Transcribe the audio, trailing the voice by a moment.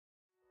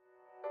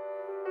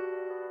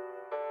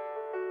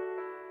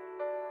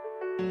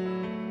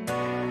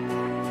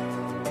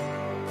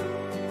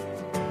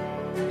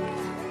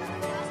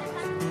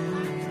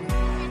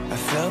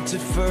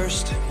felt at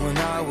first when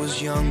I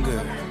was younger,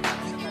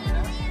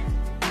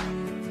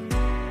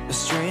 a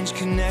strange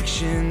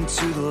connection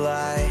to the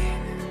light.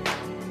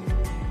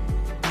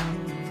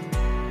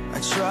 I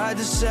tried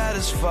to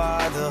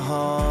satisfy the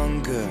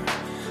hunger,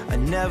 I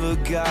never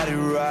got it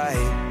right,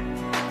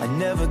 I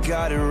never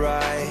got it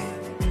right.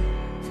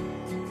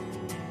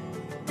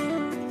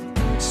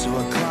 So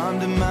I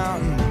climbed a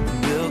mountain,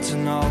 built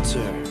an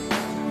altar,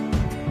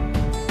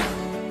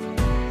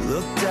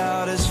 looked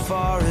out as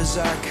far as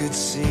I could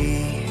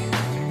see.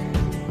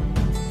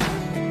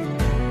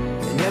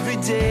 And every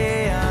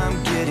day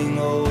I'm getting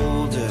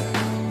older,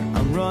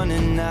 I'm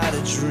running out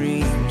of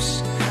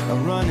dreams,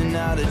 I'm running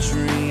out of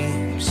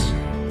dreams.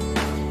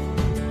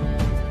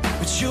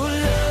 But your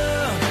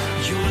love,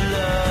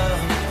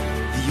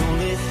 the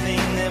only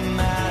thing that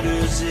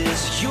matters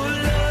is your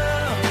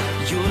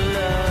love, your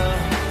love.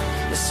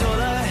 That's all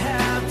I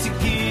have to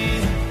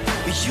give.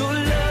 Your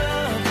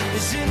love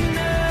is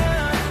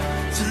enough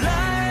to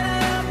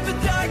light up the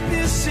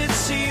darkness.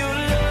 It's your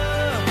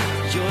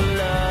love, your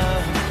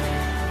love.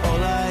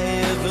 All I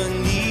ever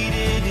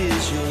needed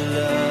is your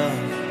love.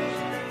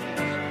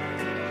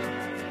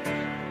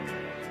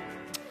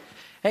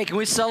 Hey, can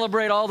we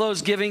celebrate all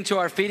those giving to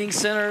our feeding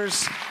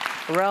centers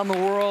around the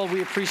world?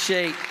 We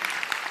appreciate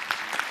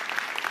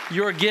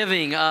your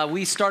giving.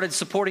 We started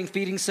supporting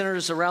feeding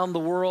centers around the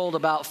world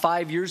about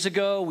 5 years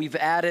ago. We've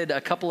added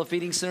a couple of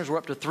feeding centers. We're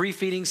up to 3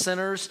 feeding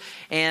centers.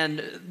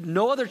 And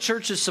no other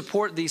churches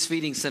support these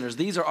feeding centers.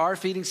 These are our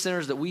feeding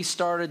centers that we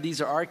started.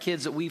 These are our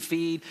kids that we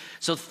feed.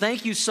 So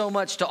thank you so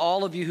much to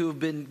all of you who have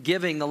been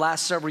giving the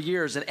last several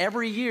years. And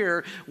every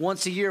year,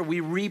 once a year, we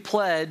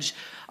repledge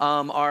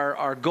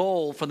our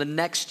goal for the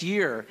next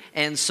year.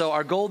 And so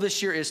our goal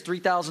this year is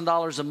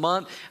 $3,000 a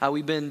month.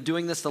 We've been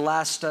doing this the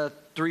last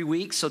 3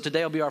 weeks, so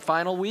today will be our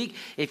final week.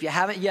 If you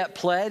haven't yet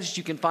pledged,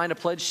 you can find a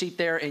pledge sheet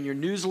there in your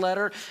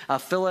newsletter.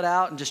 Fill it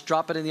out and just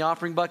drop it in the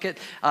offering bucket.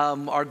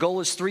 Our goal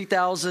is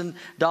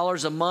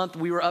 $3,000 a month.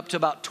 We were up to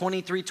about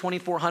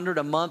 $2,400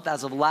 a month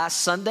as of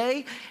last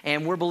Sunday,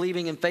 and we're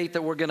believing in faith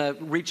that we're going to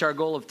reach our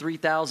goal of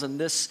 $3,000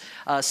 this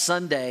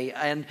Sunday.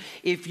 And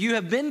if you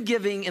have been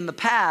giving in the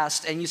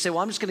past and you say, well,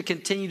 I'm just going to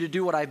continue to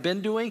do what I've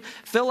been doing,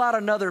 fill out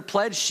another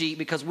pledge sheet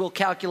because we'll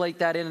calculate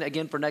that in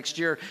again for next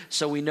year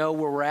so we know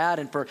where we're at.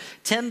 And for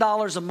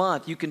 $10 a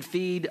month, you can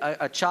feed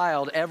a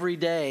child every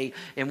day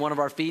in one of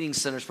our feeding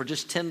centers for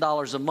just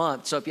 $10 a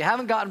month. So if you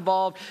haven't got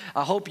involved,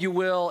 I hope you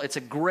will. It's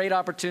a great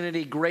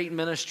opportunity, great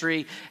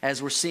ministry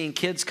as we're seeing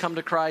kids come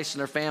to Christ and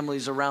their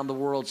families around the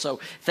world. So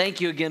thank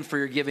you again for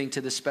your giving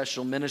to this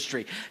special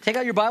ministry. Take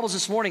out your Bibles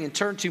this morning and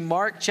turn to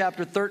Mark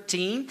chapter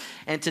 13.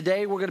 And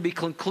today we're going to be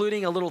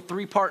concluding a little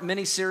 3-part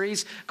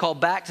mini-series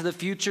called Back to the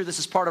Future. This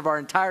is part of our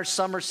entire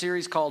summer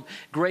series called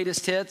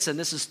Greatest Hits. And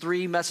this is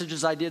 3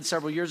 messages I did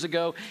several years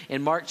ago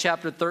in Mark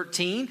chapter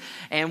 13.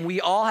 And we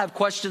all have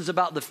questions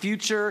about the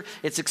future.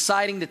 It's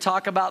exciting to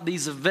talk about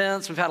these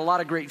events. We've had a lot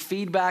of great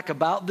feedback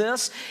about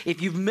this.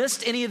 If you've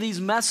missed any of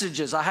these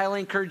messages, I highly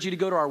encourage you to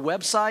go to our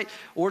website,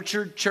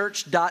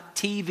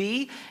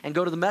 orchardchurch.tv, and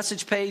go to the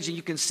message page and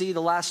you can see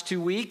the last 2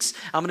 weeks.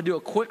 I'm going to do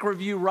a quick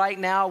review right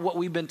now what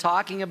we've been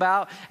talking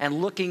about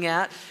and looking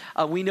at.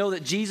 We know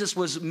that Jesus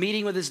was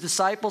meeting with his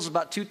disciples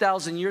about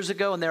 2,000 years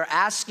ago, and they're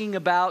asking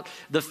about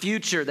the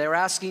future. They were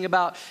asking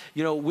about,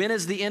 when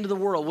is the end of the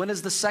world? When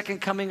is the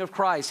second coming of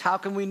Christ? How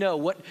can we know?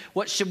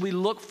 What should we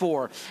look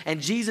for? And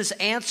Jesus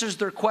answers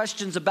their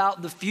questions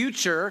about the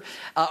future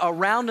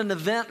around an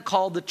event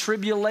called the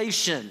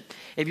tribulation.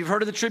 If you've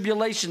heard of the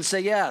tribulation, say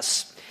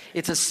yes.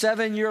 It's a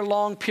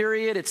 7-year-long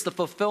period. It's the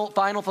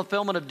final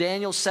fulfillment of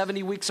Daniel's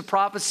 70 weeks of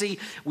prophecy.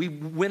 We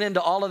went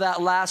into all of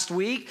that last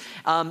week.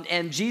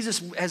 And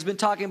Jesus has been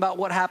talking about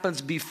what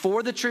happens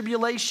before the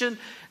tribulation,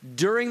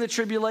 during the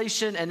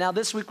tribulation, and now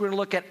this week we're going to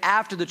look at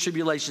after the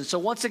tribulation. So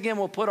once again,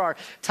 we'll put our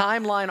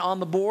timeline on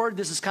the board.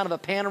 This is kind of a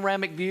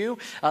panoramic view.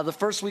 The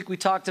first week we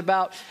talked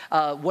about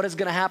what is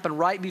going to happen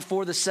right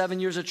before the 7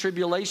 years of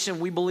tribulation.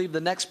 We believe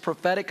the next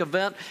prophetic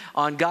event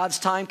on God's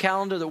time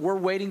calendar that we're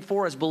waiting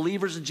for as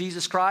believers in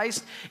Jesus Christ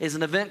is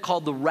an event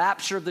called the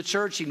rapture of the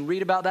church. You can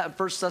read about that in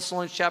 1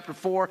 Thessalonians chapter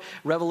 4.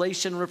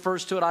 Revelation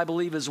refers to it, I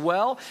believe, as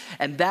well.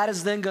 And that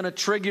is then going to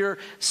trigger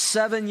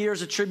 7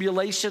 years of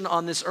tribulation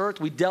on this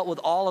earth. We dealt with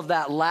all of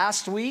that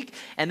last week.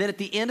 And then at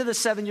the end of the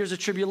 7 years of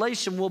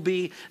tribulation will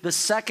be the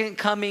second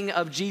coming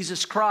of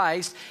Jesus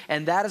Christ.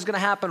 And that is going to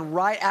happen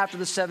right after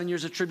the 7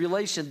 years of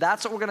tribulation.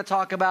 That's what we're going to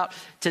talk about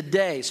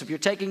today. So if you're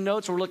taking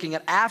notes, we're looking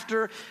at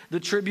after the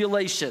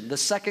tribulation, the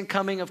second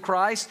coming of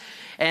Christ.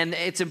 And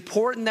it's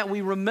important that we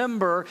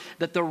remember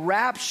that the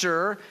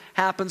rapture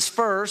happens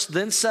first,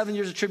 then 7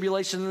 years of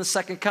tribulation, and the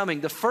second coming.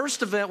 The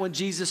first event when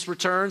Jesus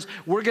returns,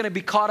 we're going to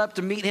be caught up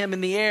to meet him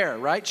in the air,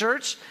 right,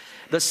 church?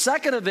 The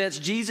second event,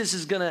 Jesus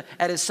is going to,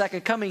 at his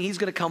second coming, he's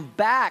going to come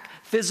back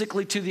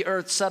physically to the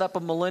earth, set up a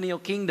millennial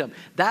kingdom.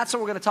 That's what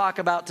we're going to talk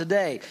about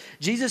today.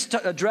 Jesus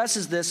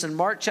addresses this in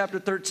Mark chapter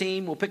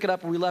 13. We'll pick it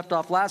up where we left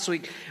off last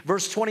week.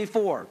 Verse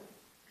 24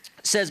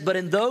 says, but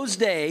in those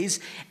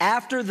days,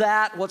 after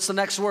that, what's the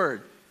next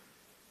word?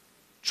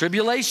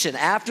 Tribulation,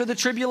 after the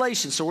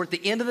tribulation. So we're at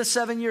the end of the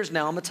 7 years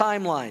now on the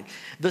timeline.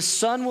 The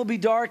sun will be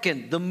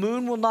darkened. The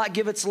moon will not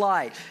give its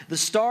light. The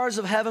stars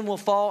of heaven will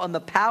fall, and the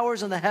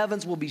powers in the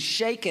heavens will be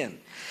shaken.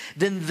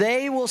 Then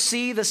they will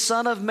see the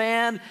Son of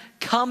Man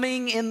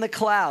coming in the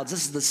clouds.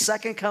 This is the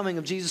second coming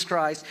of Jesus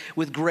Christ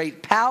with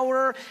great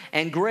power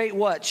and great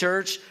what,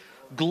 church?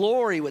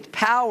 Glory, with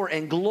power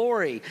and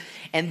glory.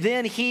 And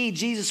then he,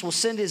 Jesus, will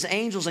send his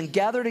angels and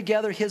gather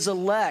together his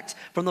elect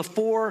from the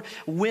four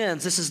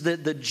winds. This is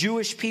the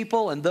Jewish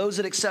people and those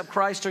that accept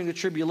Christ during the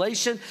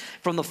tribulation,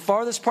 from the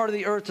farthest part of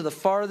the earth to the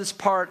farthest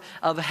part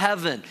of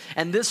heaven.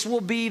 And this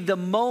will be the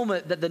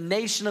moment that the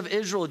nation of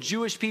Israel,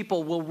 Jewish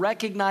people, will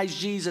recognize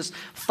Jesus.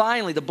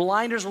 Finally, the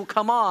blinders will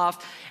come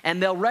off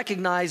and they'll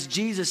recognize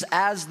Jesus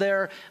as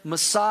their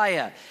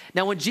Messiah.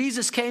 Now, when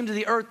Jesus came to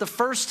the earth the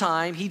first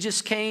time, he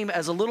just came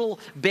as a little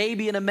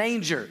baby in a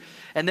manger.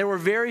 And there were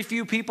very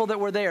few people that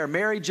were there.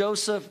 Mary,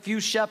 Joseph, few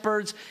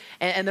shepherds,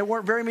 and there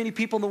weren't very many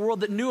people in the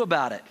world that knew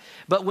about it.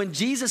 But when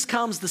Jesus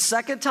comes the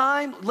second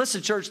time,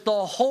 listen, church,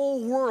 the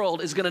whole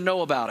world is going to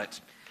know about it.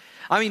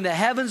 I mean, the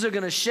heavens are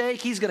going to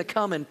shake. He's going to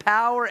come in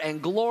power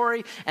and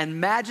glory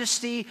and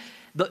majesty.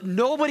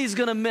 Nobody's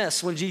going to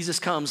miss when Jesus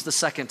comes the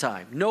second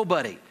time.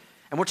 Nobody.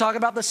 And we're talking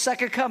about the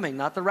second coming,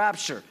 not the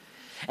rapture.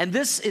 And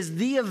this is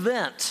the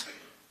event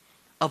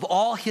of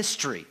all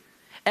history.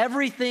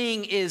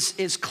 Everything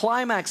is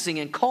climaxing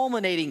and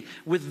culminating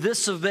with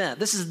this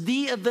event. This is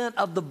the event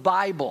of the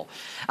Bible.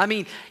 I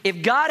mean,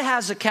 if God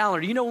has a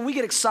calendar, you know, when we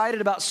get excited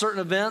about certain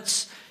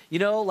events, you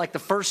know, like the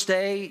first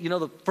day, you know,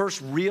 the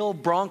first real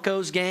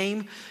Broncos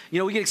game, you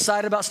know, we get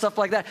excited about stuff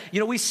like that.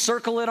 You know, we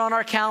circle it on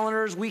our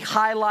calendars, we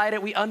highlight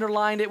it, we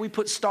underline it, we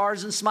put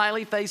stars and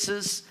smiley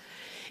faces.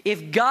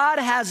 If God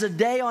has a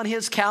day on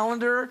his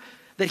calendar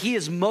that he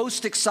is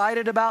most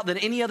excited about than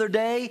any other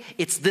day,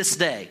 it's this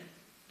day.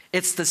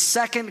 It's the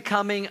second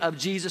coming of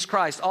Jesus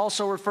Christ,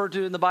 also referred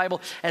to in the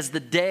Bible as the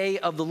day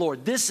of the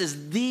Lord. This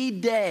is the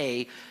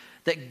day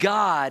that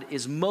God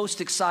is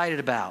most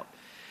excited about.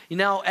 You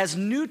know, as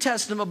New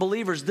Testament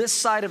believers, this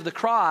side of the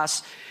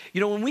cross,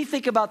 you know, when we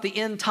think about the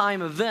end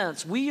time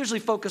events, we usually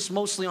focus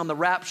mostly on the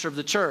rapture of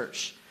the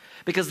church,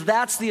 because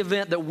that's the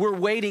event that we're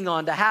waiting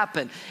on to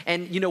happen.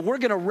 And, you know, we're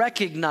going to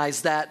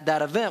recognize that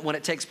event when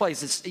it takes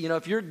place. It's, you know,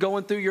 if you're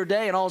going through your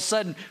day and all of a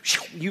sudden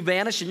you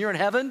vanish and you're in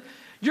heaven,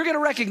 you're going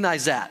to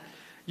recognize that.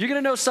 You're going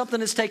to know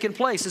something has taken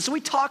place. And so we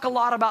talk a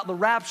lot about the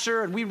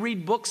rapture, and we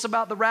read books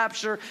about the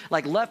rapture,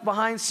 like Left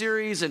Behind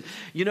series. And,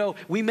 you know,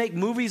 we make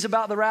movies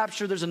about the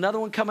rapture. There's another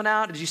one coming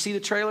out. Did you see the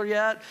trailer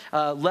yet?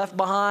 Left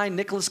Behind.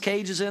 Nicolas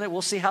Cage is in it.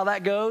 We'll see how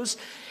that goes.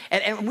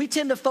 And we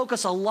tend to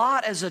focus a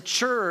lot as a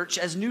church,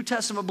 as New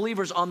Testament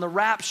believers, on the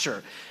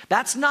rapture.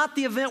 That's not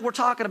the event we're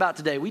talking about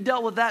today. We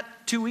dealt with that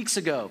 2 weeks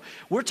ago.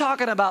 We're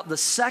talking about the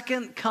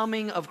second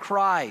coming of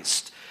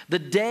Christ. The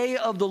day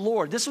of the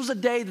Lord. This was a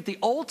day that the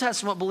Old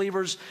Testament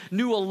believers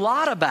knew a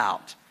lot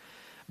about,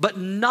 but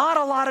not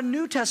a lot of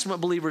New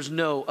Testament believers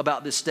know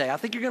about this day. I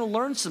think you're going to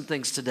learn some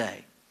things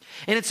today.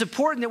 And it's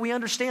important that we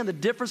understand the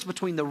difference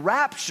between the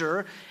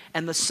rapture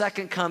and the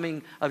second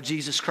coming of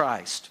Jesus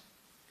Christ.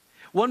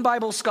 One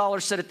Bible scholar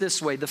said it this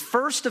way: the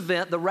first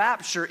event, the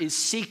rapture, is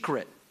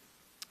secret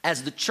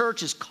as the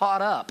church is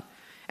caught up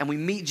and we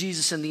meet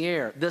Jesus in the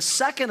air. The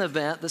second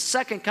event, the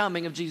second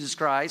coming of Jesus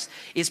Christ,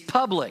 is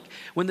public,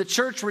 when the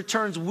church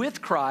returns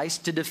with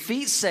Christ to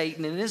defeat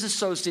Satan and his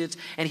associates,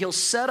 and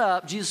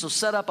Jesus will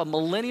set up a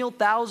millennial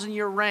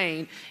 1,000-year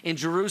reign in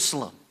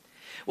Jerusalem.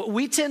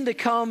 We tend to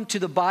come to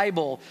the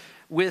Bible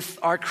with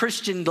our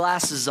Christian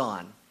glasses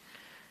on,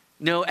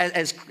 you know,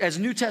 as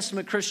New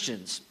Testament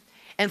Christians.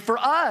 And for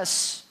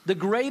us, the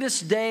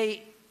greatest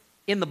day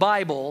in the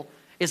Bible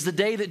is the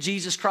day that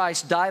Jesus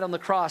Christ died on the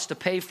cross to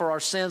pay for our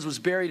sins, was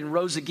buried, and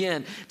rose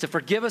again to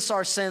forgive us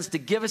our sins, to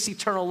give us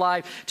eternal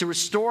life, to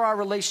restore our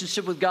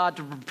relationship with God,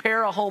 to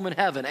prepare a home in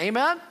heaven.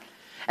 Amen?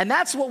 And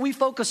that's what we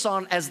focus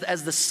on as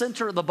the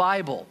center of the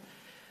Bible.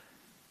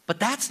 But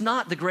that's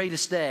not the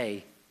greatest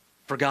day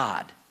for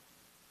God.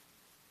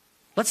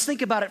 Let's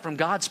think about it from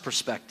God's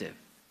perspective.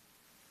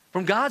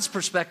 From God's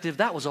perspective,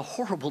 that was a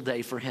horrible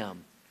day for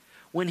him.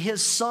 When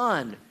his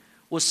son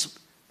was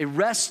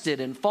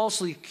arrested and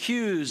falsely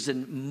accused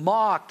and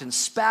mocked and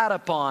spat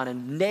upon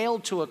and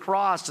nailed to a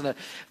cross, and a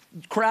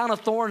crown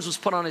of thorns was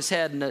put on his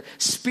head, and a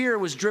spear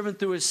was driven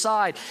through his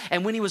side.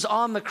 And when he was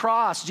on the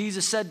cross,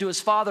 Jesus said to his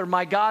Father,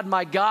 my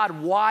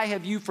God, why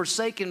have you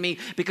forsaken me?"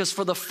 Because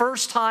for the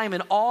first time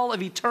in all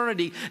of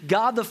eternity,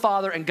 God the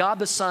Father and God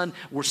the Son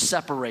were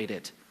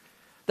separated.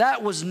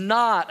 That was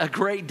not a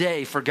great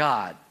day for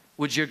God.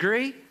 Would you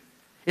agree?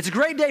 It's a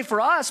great day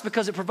for us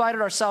because it provided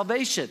our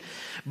salvation.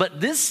 But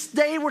this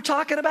day we're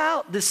talking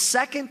about, this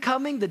second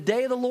coming, the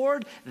day of the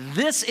Lord,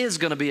 this is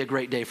going to be a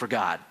great day for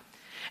God.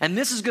 And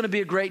this is going to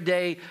be a great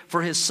day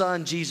for his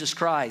son, Jesus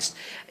Christ.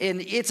 And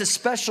it's a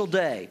special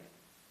day.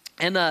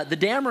 And the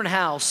Dameron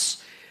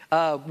house,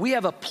 we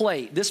have a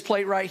plate, this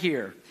plate right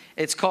here.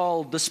 It's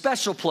called the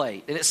special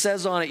plate. And it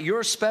says on it,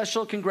 "You're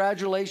special,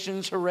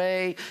 congratulations,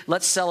 hooray,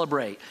 let's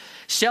celebrate."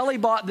 Shelly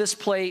bought this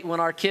plate when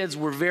our kids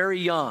were very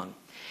young.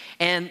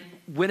 And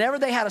whenever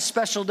they had a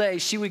special day,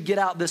 she would get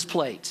out this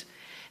plate.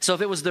 So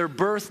if it was their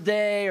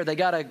birthday or they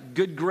got a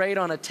good grade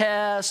on a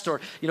test, or,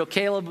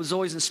 Caleb was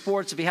always in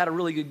sports if he had a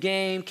really good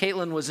game.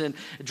 Caitlin was in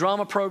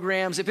drama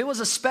programs. If it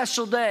was a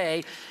special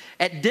day,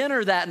 at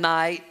dinner that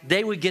night,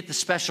 they would get the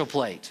special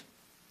plate.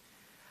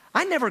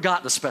 I never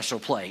got the special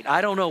plate.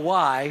 I don't know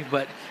why,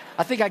 but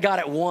I think I got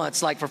it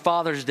once, like for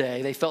Father's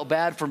Day. They felt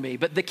bad for me.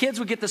 But the kids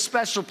would get the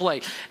special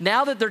plate.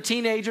 Now that they're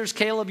teenagers,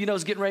 Caleb,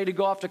 is getting ready to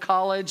go off to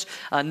college.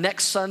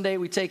 Next Sunday,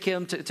 we take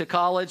him to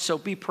college, so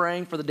be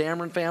praying for the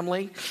Dameron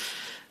family.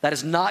 That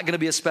is not going to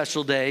be a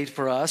special day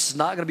for us. It's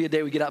not going to be a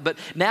day we get out. But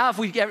now if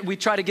we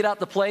try to get out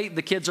the plate,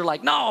 the kids are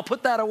like, no,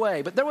 put that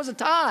away. But there was a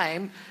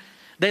time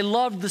they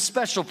loved the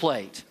special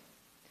plate.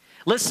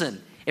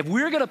 Listen, if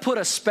we're going to put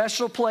a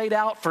special plate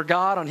out for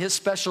God on his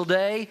special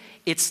day,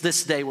 it's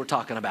this day we're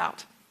talking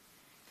about.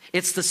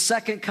 It's the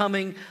second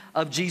coming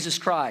of Jesus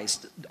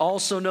Christ,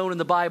 also known in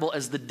the Bible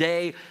as the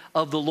day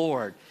of the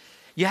Lord.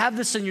 You have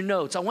this in your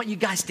notes. I want you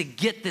guys to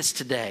get this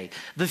today.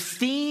 The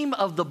theme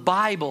of the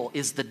Bible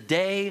is the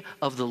day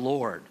of the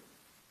Lord,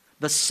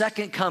 the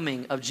second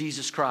coming of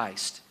Jesus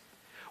Christ.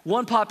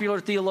 One popular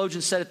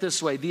theologian said it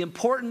this way: the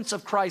importance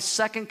of Christ's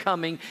second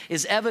coming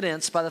is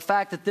evidenced by the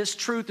fact that this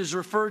truth is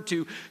referred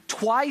to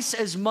twice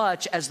as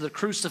much as the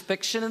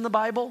crucifixion in the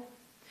Bible,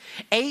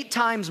 8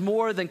 times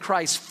more than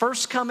Christ's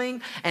first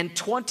coming, and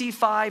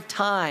 25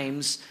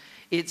 times.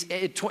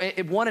 It's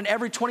one in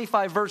every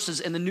 25 verses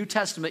in the New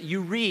Testament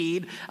you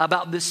read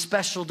about this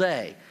special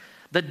day,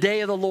 the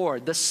day of the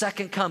Lord, the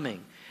second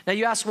coming. Now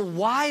you ask, well,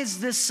 why is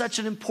this such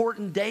an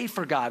important day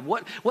for God?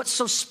 What's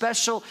so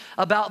special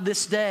about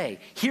this day?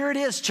 Here it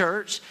is,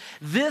 church.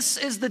 This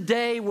is the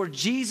day where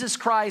Jesus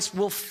Christ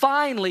will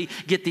finally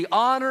get the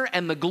honor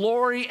and the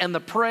glory and the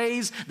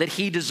praise that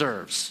he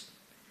deserves.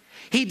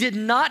 He did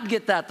not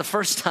get that the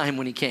first time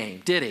when he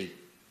came, did he?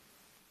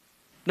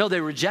 No,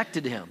 they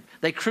rejected him.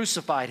 They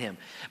crucified him.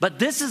 But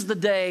this is the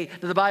day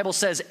that the Bible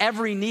says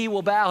every knee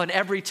will bow and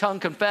every tongue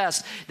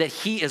confess that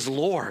he is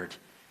Lord.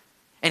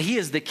 And he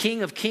is the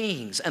King of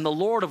kings and the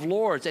Lord of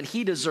lords, and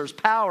he deserves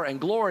power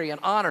and glory and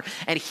honor,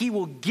 and he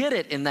will get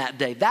it in that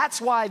day. That's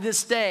why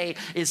this day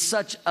is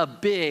such a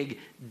big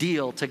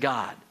deal to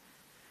God.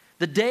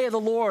 The day of the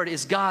Lord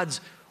is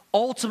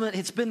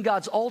it's been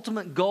God's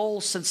ultimate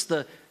goal since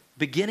the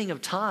beginning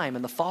of time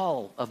and the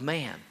fall of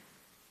man.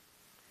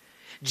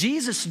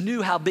 Jesus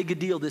knew how big a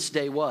deal this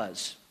day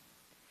was.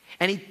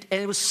 And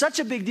it was such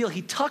a big deal,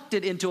 he tucked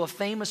it into a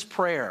famous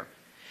prayer.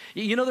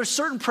 There's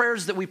certain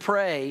prayers that we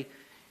pray,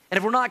 and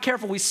if we're not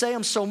careful, we say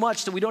them so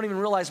much that we don't even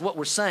realize what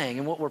we're saying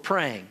and what we're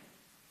praying.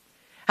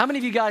 How many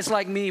of you guys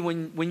like me,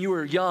 when you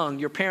were young,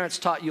 your parents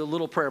taught you a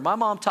little prayer? My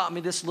mom taught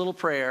me this little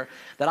prayer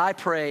that I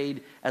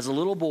prayed as a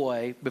little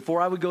boy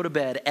before I would go to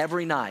bed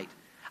every night.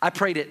 I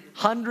prayed it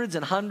hundreds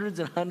and hundreds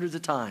and hundreds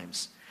of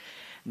times.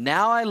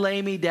 Now I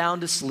lay me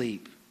down to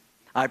sleep.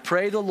 I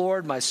pray the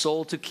Lord my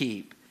soul to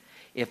keep.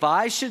 If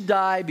I should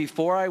die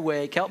before I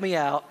wake, help me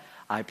out,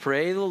 I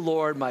pray the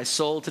Lord my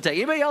soul to take.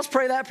 Anybody else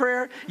pray that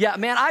prayer? Yeah,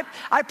 man,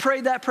 I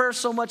prayed that prayer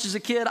so much as a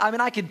kid.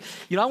 I could,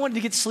 I wanted to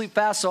get to sleep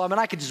fast, so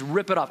I could just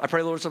rip it off. I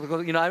pray the Lord,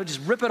 I would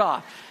just rip it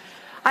off.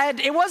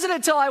 It wasn't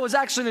until I was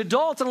actually an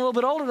adult and a little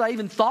bit older that I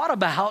even thought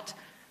about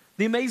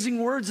the amazing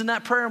words in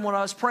that prayer and when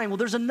I was praying. Well,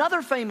 there's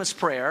another famous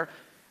prayer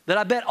that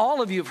I bet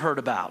all of you have heard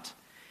about.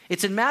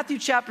 It's in Matthew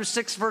chapter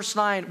 6, verse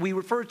 9. We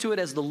refer to it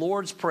as the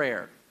Lord's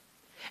Prayer.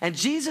 And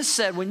Jesus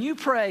said, when you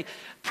pray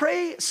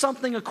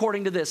something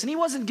according to this. And he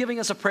wasn't giving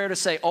us a prayer to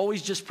say,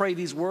 always just pray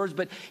these words,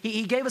 but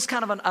he gave us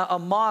kind of a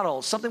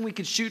model, something we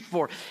could shoot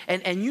for.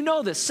 And you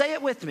know this, say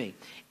it with me.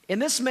 In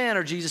this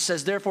manner, Jesus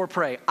says, therefore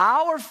pray,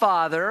 Our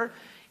Father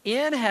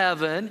in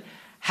heaven,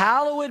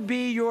 hallowed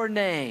be your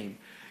name.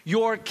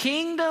 Your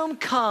kingdom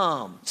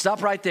come.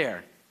 Stop right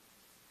there.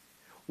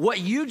 What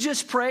you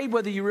just prayed,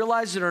 whether you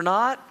realize it or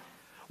not,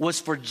 was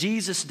for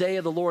Jesus' day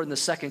of the Lord and the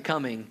second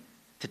coming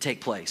to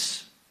take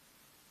place.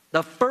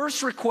 The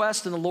first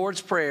request in the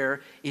Lord's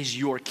Prayer is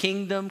your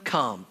kingdom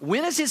come.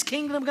 When is his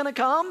kingdom going to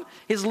come?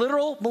 His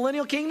literal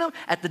millennial kingdom?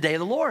 At the day of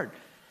the Lord.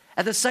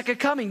 At the second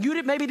coming.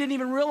 You maybe didn't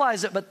even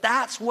realize it, but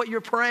that's what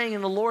you're praying in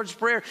the Lord's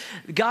Prayer.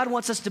 God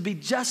wants us to be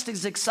just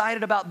as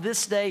excited about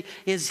this day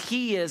as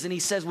he is. And he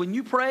says, when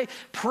you pray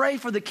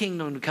for the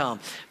kingdom to come.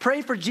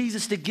 Pray for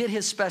Jesus to get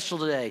his special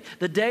day,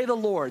 the day of the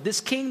Lord.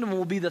 This kingdom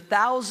will be the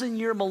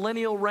 1,000-year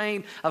millennial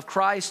reign of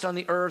Christ on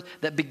the earth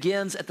that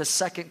begins at the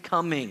second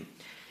coming.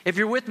 If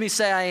you're with me,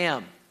 say I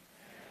am.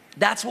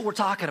 That's what we're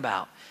talking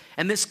about.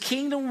 And this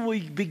kingdom will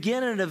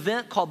begin in an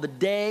event called the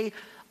Day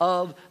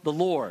of the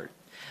Lord.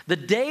 The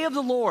day of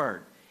the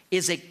Lord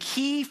is a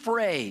key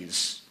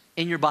phrase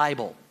in your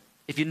Bible,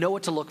 if you know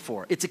what to look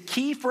for. It's a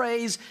key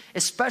phrase,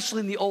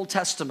 especially in the Old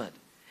Testament.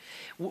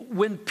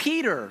 When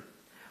Peter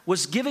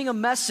was giving a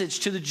message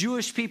to the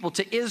Jewish people,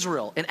 to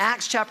Israel, in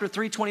Acts chapter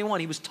 3:21,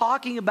 he was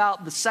talking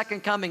about the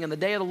second coming and the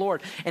day of the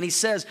Lord. And he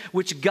says,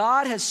 which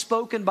God has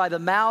spoken by the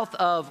mouth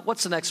of,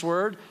 what's the next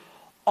word?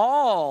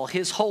 All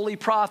his holy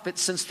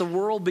prophets since the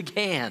world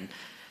began.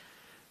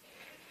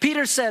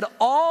 Peter said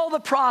all the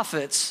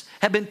prophets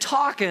have been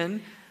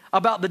talking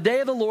about the day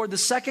of the Lord, the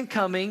second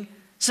coming,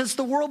 since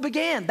the world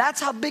began.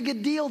 That's how big a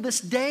deal this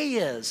day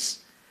is.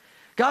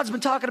 God's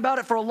been talking about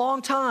it for a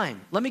long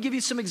time. Let me give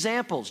you some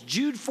examples.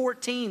 Jude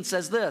 14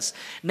 says this.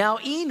 Now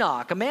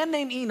Enoch, a man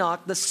named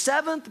Enoch, the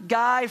seventh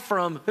guy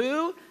from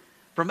who?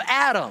 From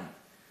Adam.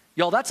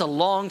 Y'all, that's a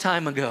long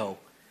time ago.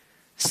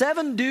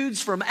 7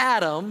 dudes from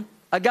Adam,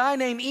 a guy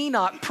named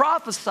Enoch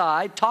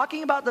prophesied,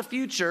 talking about the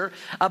future,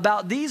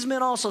 about these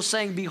men also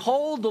saying,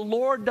 behold, the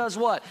Lord does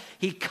what?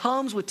 He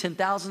comes with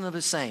 10,000 of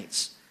his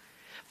saints.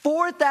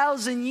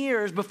 4,000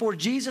 years before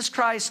Jesus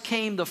Christ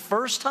came the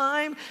first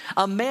time,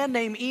 a man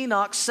named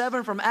Enoch,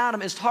 7 from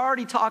Adam, is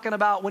already talking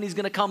about when he's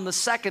going to come the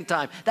second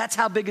time. That's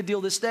how big a deal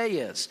this day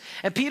is.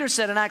 And Peter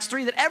said in Acts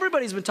 3 that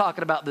everybody's been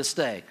talking about this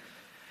day.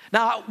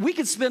 Now, we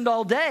could spend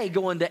all day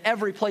going to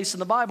every place in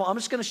the Bible. I'm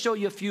just going to show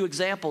you a few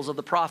examples of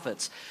the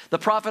prophets. The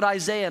prophet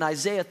Isaiah in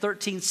Isaiah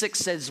 13:6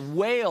 says,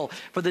 wail,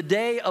 for the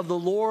day of the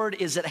Lord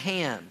is at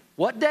hand.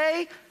 What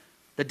day?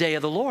 The day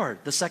of the Lord,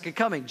 the second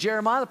coming.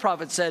 Jeremiah the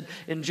prophet said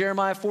in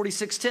Jeremiah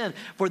 46:10,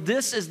 for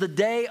this is the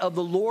day of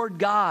the Lord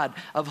God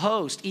of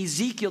hosts.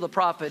 Ezekiel the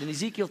prophet in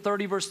Ezekiel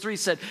 30 verse 3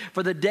 said,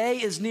 for the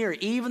day is near,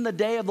 even the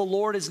day of the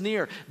Lord is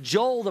near.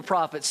 Joel the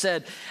prophet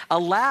said,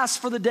 alas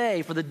for the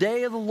day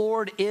of the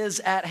Lord is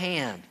at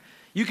hand.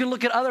 You can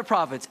look at other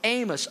prophets,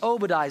 Amos,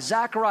 Obadiah,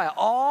 Zechariah.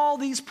 All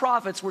these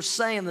prophets were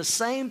saying the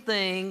same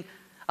thing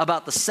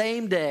about the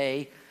same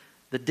day,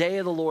 the day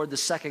of the Lord, the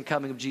second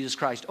coming of Jesus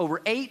Christ.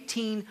 Over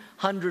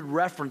 1,800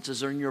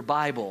 references are in your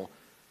Bible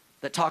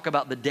that talk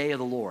about the day of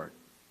the Lord.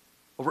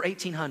 Over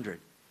 1,800.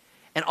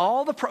 And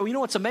you know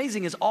what's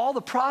amazing is all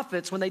the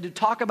prophets, when they did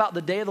talk about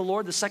the day of the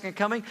Lord, the second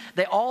coming,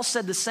 they all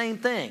said the same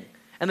thing.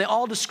 And they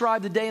all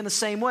described the day in the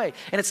same way.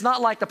 And it's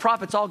not like the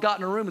prophets all got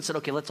in a room and said,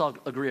 okay, let's all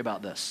agree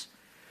about this.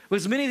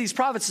 Because many of these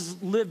prophets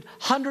lived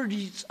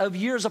hundreds of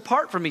years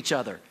apart from each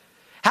other.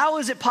 How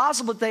is it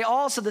possible that they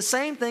all said the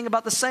same thing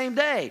about the same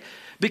day?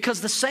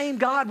 Because the same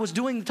God was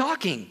doing the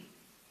talking,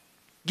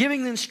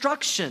 giving the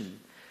instruction,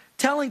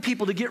 telling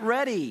people to get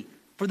ready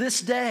for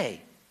this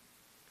day.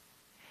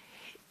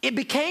 It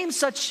became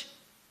such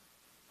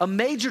a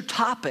major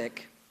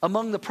topic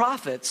among the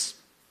prophets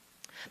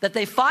that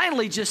they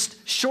finally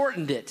just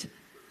shortened it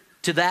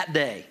to that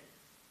day.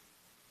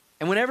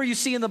 And whenever you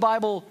see in the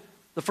Bible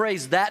the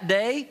phrase that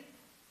day,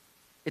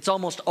 it's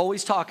almost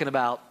always talking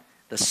about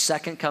the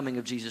second coming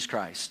of Jesus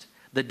Christ,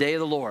 the day of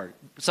the Lord.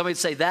 Somebody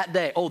say that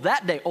day. Oh,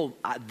 that day. Oh,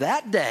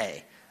 that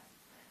day.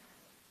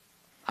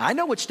 I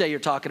know which day you're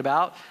talking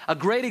about. A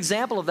great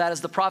example of that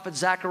is the prophet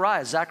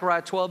Zechariah.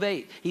 Zechariah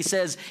 12:8. He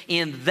says,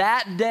 in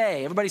that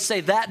day. Everybody say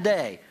that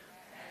day.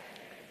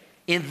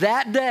 In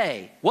that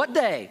day. What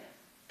day?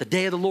 The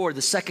day of the Lord,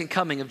 the second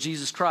coming of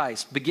Jesus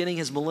Christ, beginning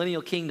his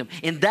millennial kingdom.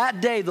 In that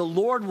day, the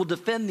Lord will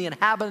defend the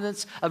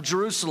inhabitants of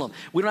Jerusalem.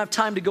 We don't have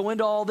time to go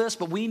into all this,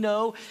 but we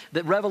know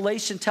that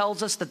Revelation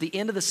tells us that the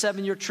end of the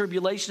 7-year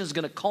tribulation is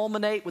going to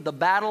culminate with the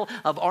battle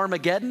of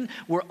Armageddon,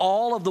 where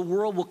all of the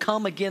world will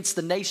come against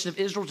the nation of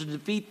Israel to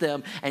defeat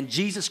them, and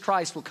Jesus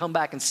Christ will come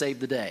back and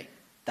save the day.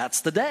 That's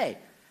the day.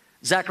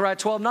 Zechariah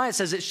 12:9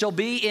 says, it shall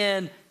be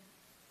in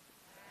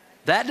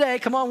that day,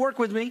 come on, work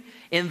with me.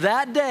 In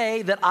that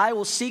day that I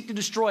will seek to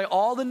destroy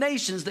all the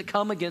nations that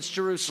come against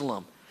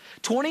Jerusalem.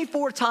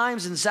 24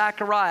 times in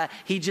Zechariah,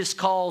 he just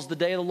calls the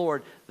day of the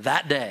Lord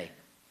that day,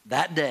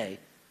 that day,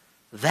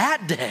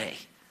 that day.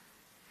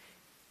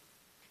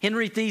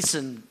 Henry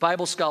Thiessen,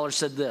 Bible scholar,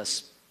 said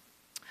this: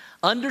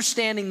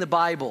 understanding the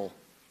Bible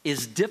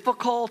is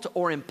difficult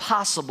or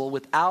impossible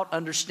without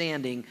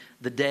understanding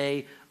the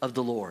day of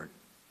the Lord.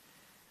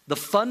 The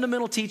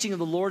fundamental teaching of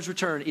the Lord's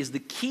return is the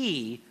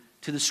key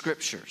to the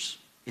scriptures.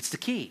 It's the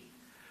key.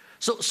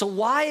 So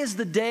why is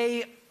the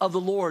day of the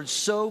Lord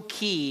so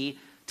key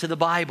to the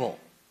Bible?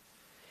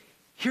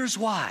 Here's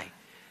why.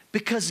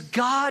 Because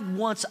God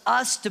wants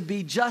us to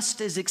be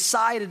just as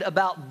excited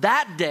about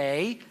that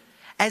day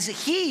as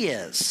he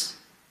is.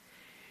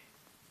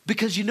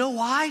 Because you know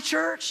why,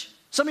 church?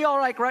 Some of y'all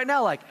are like right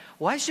now, like,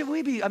 why should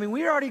we be? I mean,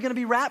 we're already going to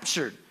be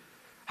raptured.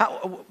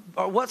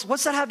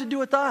 What's that have to do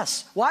with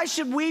us? Why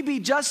should we be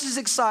just as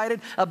excited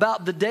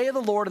about the day of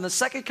the Lord and the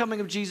second coming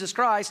of Jesus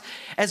Christ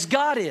as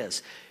God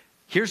is?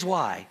 Here's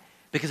why.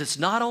 Because it's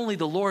not only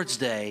the Lord's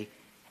day.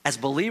 As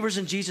believers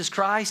in Jesus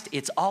Christ,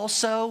 it's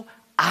also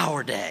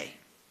our day.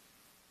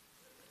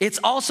 It's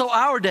also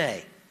our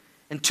day.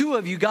 And 2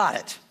 of you got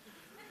it.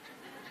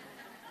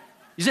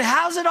 You say,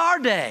 how's it our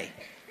day?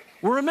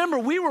 Well, remember,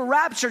 we were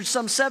raptured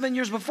some 7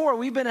 years before.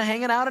 We've been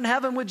hanging out in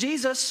heaven with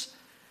Jesus.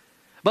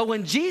 But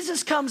when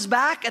Jesus comes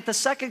back at the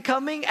second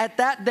coming, at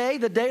that day,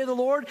 the day of the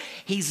Lord,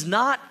 he's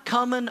not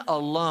coming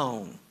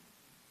alone.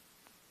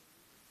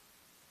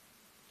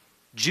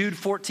 Jude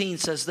 14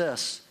 says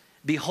this: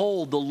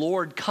 behold, the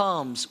Lord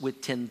comes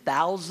with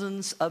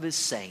 10,000s of his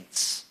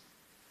saints.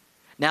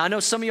 Now, I know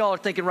some of y'all are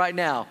thinking right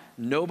now,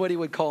 nobody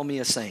would call me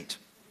a saint.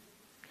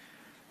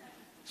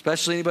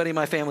 Especially anybody in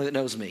my family that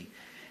knows me.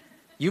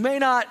 You may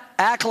not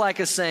act like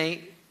a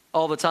saint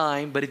all the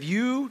time, but if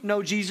you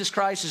know Jesus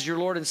Christ as your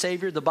Lord and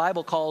Savior, the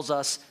Bible calls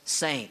us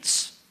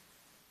saints.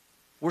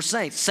 We're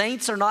saints.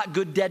 Saints are not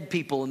good dead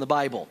people in the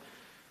Bible.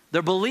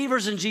 They're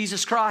believers in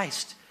Jesus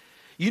Christ.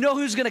 You know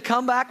who's going to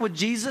come back with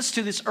Jesus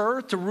to this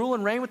earth to rule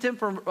and reign with him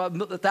for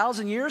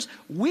 1,000 years?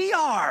 We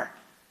are.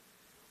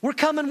 We're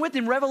coming with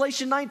him.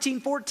 Revelation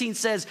 19:14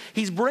 says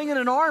he's bringing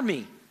an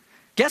army.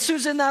 Guess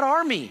who's in that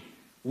army?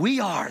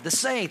 We are, the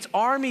saints.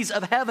 Armies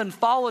of heaven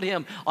followed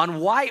him on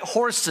white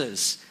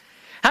horses.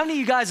 How many of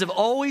you guys have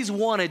always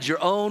wanted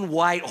your own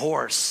white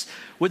horse?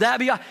 Would that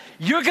be,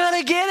 you're going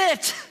to get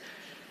it.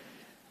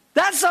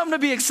 That's something to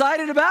be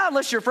excited about,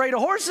 unless you're afraid of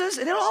horses,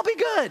 and it'll all be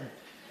good.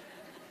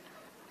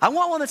 I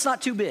want one that's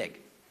not too big,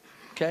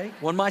 okay?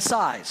 One my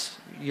size,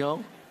 you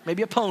know,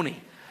 maybe a pony.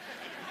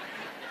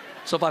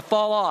 So if I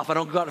fall off, I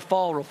don't got to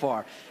fall real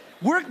far.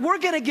 We're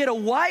going to get a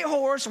white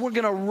horse. We're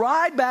going to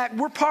ride back.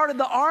 We're part of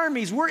the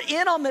armies. We're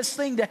in on this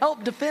thing to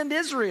help defend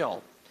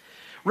Israel.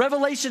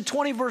 Revelation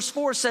 20 verse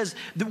 4 says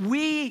that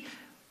we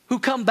who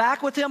come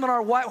back with him on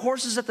our white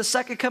horses at the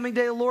second coming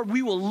day of the Lord,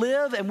 we will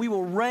live and we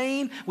will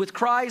reign with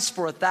Christ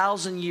for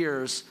 1,000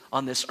 years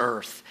on this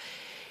earth.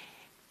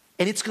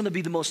 And it's going to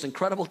be the most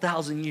incredible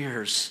 1,000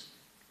 years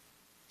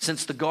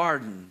since the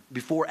garden,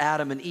 before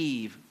Adam and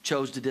Eve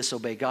chose to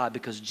disobey God,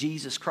 because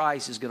Jesus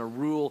Christ is going to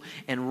rule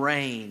and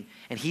reign,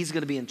 and he's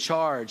going to be in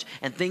charge,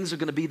 and things are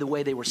going to be the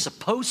way they were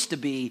supposed to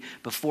be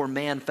before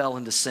man fell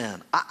into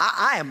sin.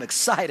 I am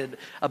excited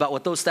about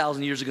what those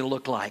 1,000 years are going to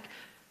look like.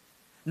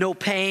 No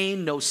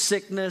pain, no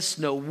sickness,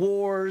 no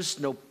wars,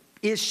 no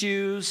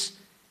issues.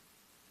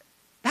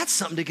 That's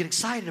something to get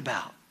excited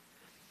about.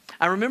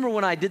 I remember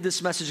when I did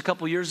this message a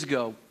couple years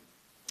ago,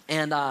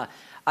 and I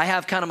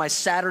have kind of my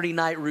Saturday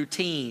night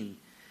routine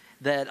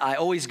that I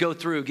always go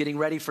through getting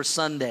ready for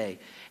Sunday.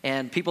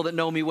 And people that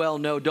know me well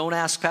know, don't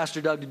ask Pastor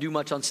Doug to do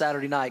much on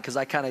Saturday night, because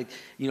I kind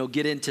of,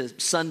 get into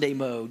Sunday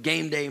mode,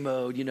 game day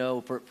mode,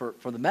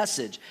 for the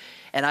message.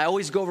 And I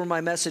always go over my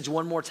message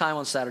one more time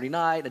on Saturday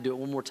night. I do it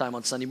one more time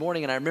on Sunday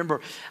morning. And I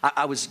remember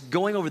I was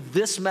going over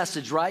this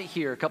message right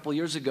here a couple of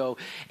years ago,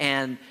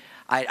 and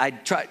I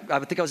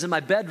think I was in my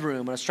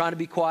bedroom, and I was trying to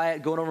be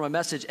quiet, going over my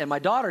message, and my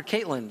daughter,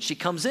 Caitlin, she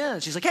comes in,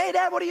 and she's like, "Hey,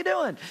 Dad, what are you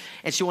doing?"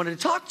 And she wanted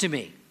to talk to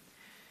me.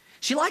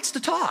 She likes to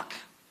talk.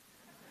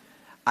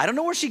 I don't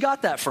know where she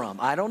got that from.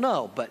 I don't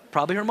know, but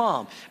probably her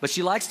mom. But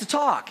she likes to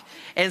talk.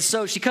 And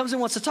so she comes in,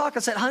 wants to talk. I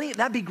said, "Honey,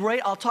 that'd be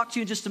great. I'll talk to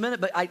you in just a minute,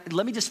 but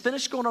let me just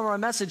finish going over my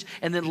message,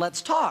 and then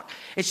let's talk."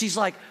 And she's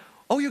like,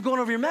 "Oh, you're going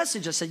over your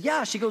message?" I said,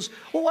 "Yeah." She goes,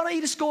 "Well, why don't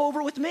you just go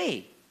over it with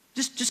me?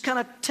 Just kind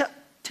of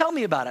tell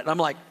me about it." And I'm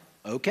like,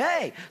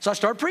 "Okay." So I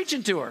started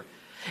preaching to her.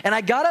 And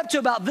I got up to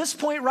about this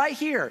point right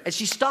here, and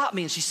she stopped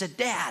me, and she said,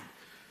 "Dad,"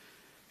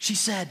 she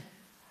said,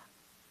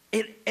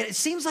 it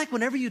seems like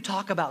whenever you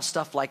talk about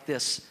stuff like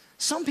this,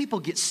 some people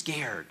get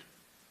scared.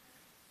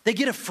 They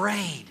get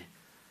afraid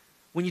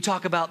when you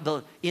talk about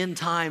the end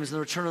times and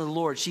the return of the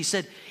Lord. She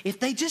said, if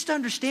they just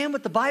understand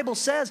what the Bible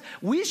says,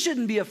 we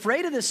shouldn't be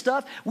afraid of this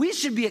stuff. We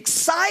should be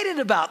excited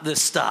about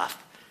this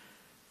stuff.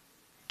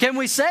 Can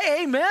we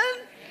say amen?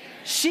 Amen.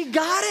 She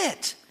got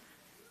it.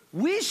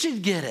 We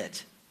should get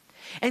it.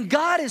 And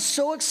God is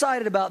so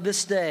excited about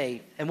this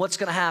day and what's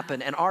going to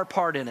happen and our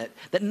part in it,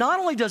 that not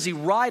only does he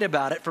write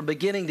about it from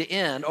beginning to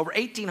end over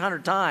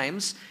 1,800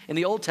 times in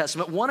the Old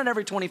Testament, one in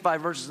every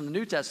 25 verses in the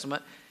New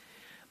Testament,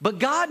 but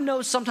God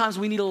knows sometimes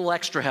we need a little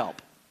extra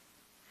help.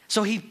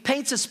 So he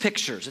paints us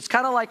pictures. It's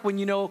kind of like when,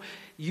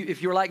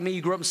 if you're like me,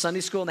 you grew up in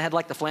Sunday school and they had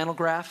like the flannel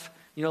graph,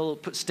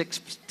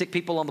 stick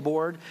people on the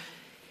board.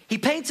 He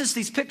paints us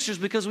these pictures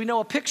because we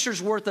know a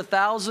picture's worth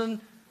 1,000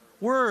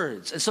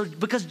 words. And so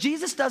because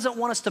Jesus doesn't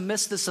want us to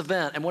miss this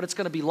event and what it's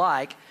going to be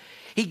like,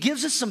 he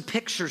gives us some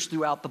pictures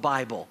throughout the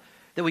Bible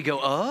that we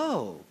go,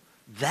 oh,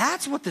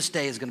 that's what this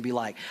day is going to be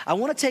like. I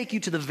want to take you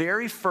to the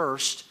very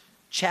first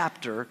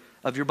chapter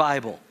of your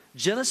Bible,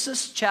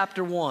 Genesis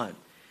chapter 1.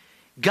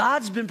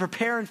 God's been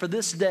preparing for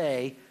this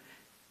day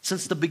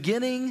since the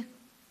beginning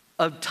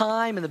of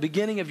time and the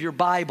beginning of your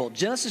Bible.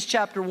 Genesis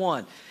chapter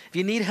 1. If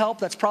you need help,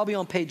 that's probably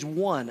on page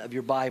 1 of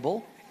your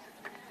Bible.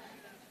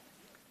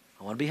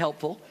 I want to be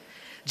helpful.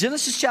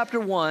 Genesis chapter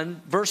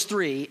 1, verse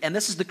 3, and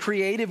this is the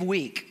creative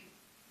week.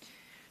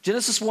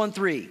 Genesis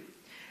 1:3.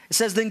 It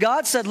says, then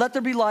God said, let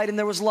there be light, and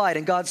there was light.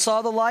 And God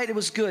saw the light, it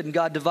was good. And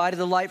God divided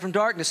the light from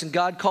darkness. And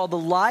God called the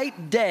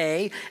light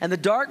day, and the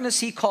darkness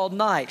he called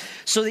night.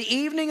 So the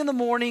evening and the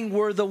morning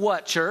were the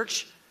what,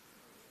 church?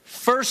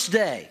 First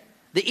day.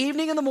 The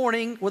evening and the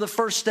morning were the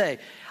first day.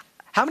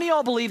 How many of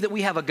y'all believe that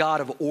we have a God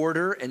of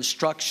order and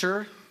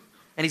structure?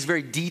 And he's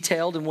very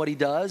detailed in what he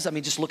does? I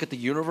mean, just look at the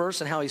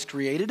universe and how he's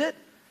created it.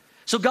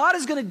 So God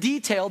is going to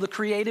detail the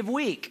creative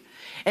week.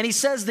 And he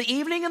says the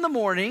evening and the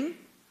morning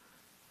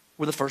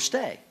were the first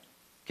day.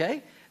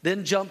 Okay?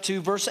 Then jump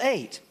to verse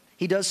 8.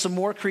 He does some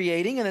more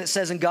creating, and it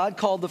says, and God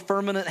called the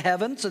firmament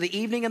heaven. So the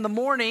evening and the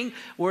morning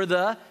were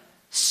the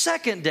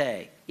second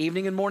day.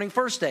 Evening and morning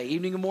first day.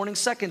 Evening and morning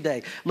second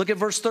day. Look at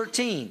verse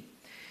 13.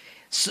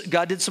 So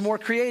God did some more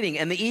creating.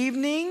 And the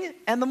evening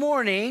and the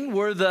morning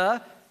were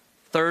the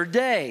third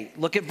day.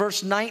 Look at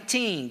verse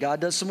 19. God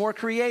does some more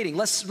creating.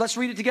 Let's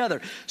read it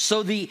together.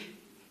 So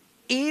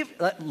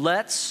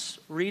let's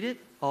read it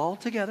all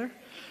together.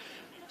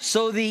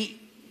 So the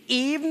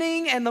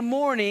evening and the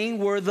morning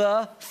were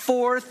the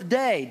fourth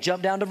day.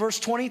 Jump down to verse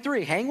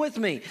 23. Hang with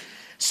me.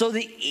 So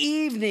the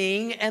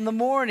evening and the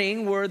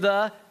morning were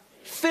the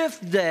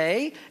fifth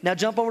day. Now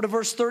jump over to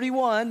verse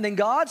 31. Then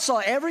God saw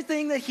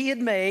everything that he had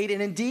made,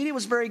 and indeed it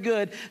was very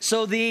good.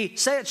 So the,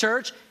 say it,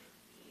 church,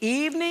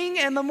 evening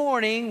and the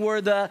morning were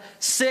the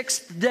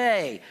sixth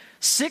day.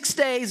 6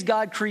 days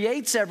God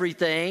creates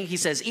everything. He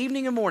says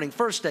evening and morning,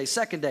 first day,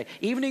 second day,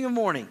 evening and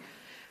morning.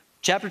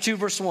 Chapter 2,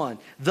 verse 1.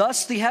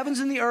 Thus the heavens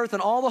and the earth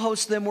and all the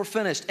hosts of them were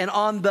finished. And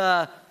on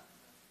the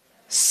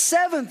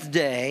seventh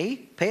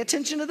day, pay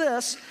attention to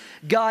this,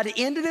 God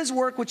ended his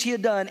work which he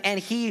had done, and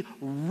he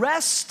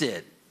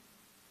rested.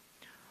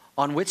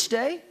 On which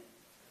day?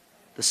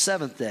 The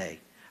seventh day.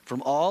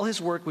 From all his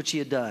work which he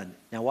had done.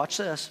 Now watch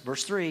this,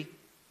 verse 3.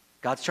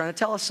 God's trying to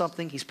tell us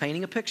something. He's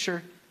painting a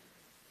picture.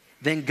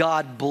 Then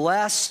God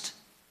blessed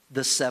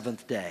the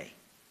seventh day.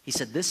 He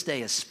said, this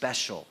day is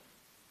special.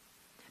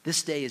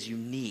 This day is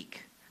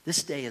unique.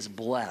 This day is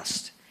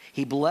blessed.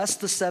 He blessed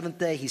the seventh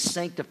day. He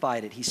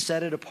sanctified it. He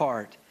set it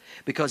apart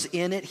because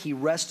in it he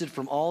rested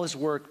from all his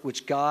work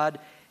which God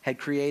had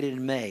created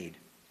and made.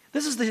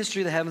 This is the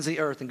history of the heavens and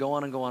the earth, and go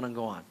on and go on and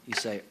go on. You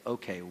say,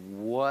 okay,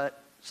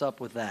 what's up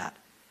with that?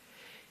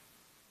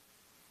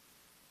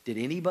 Did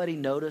anybody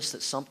notice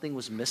that something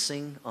was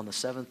missing on the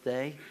seventh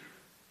day?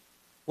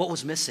 What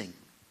was missing?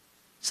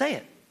 Say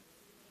it.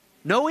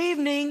 No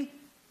evening,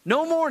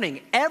 no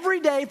morning. Every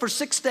day for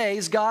 6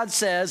 days, God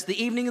says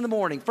the evening and the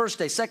morning, first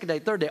day, second day,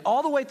 third day,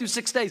 all the way through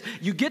 6 days.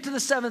 You get to the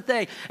seventh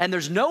day, and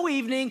there's no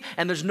evening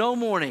and there's no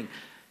morning.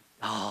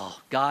 Oh,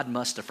 God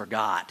must have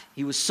forgot.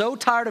 He was so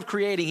tired of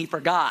creating, he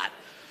forgot.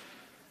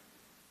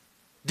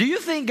 Do you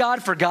think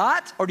God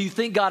forgot, or do you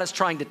think God is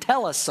trying to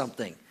tell us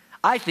something?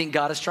 I think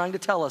God is trying to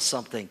tell us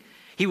something.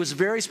 He was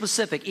very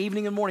specific,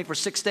 evening and morning for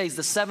 6 days.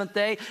 The seventh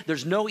day,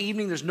 there's no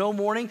evening, there's no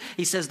morning.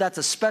 He says that's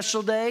a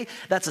special day,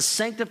 that's a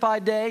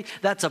sanctified day,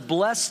 that's a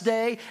blessed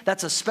day,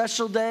 that's a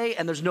special day,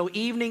 and there's no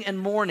evening and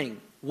morning.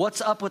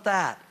 What's up with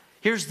that?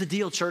 Here's the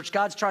deal, church.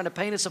 God's trying to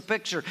paint us a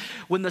picture.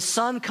 When the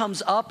sun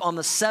comes up on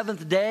the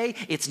seventh day,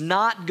 it's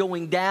not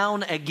going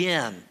down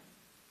again.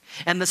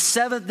 And the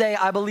seventh day,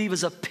 I believe,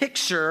 is a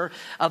picture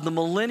of the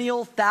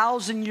millennial,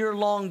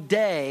 1,000-year-long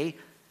day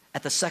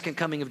at the second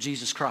coming of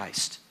Jesus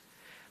Christ.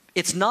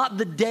 It's not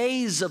the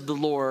days of the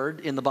Lord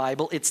in the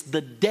Bible, it's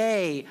the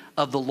day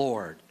of the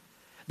Lord.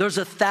 There's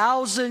a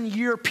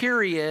 1,000-year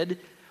period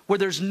where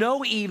there's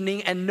no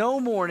evening and no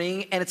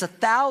morning, and it's a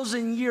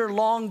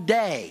 1,000-year-long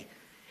day.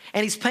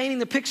 And he's painting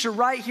the picture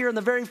right here in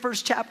the very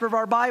first chapter of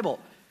our Bible.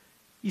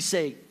 You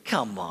say,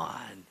 come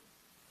on,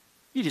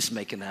 you're just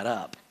making that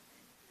up.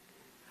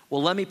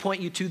 Well, let me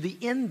point you to the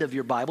end of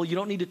your Bible. You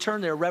don't need to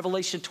turn there.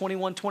 Revelation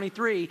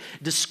 21:23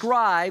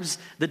 describes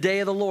the day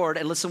of the Lord.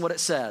 And listen what it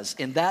says.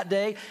 In that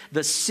day,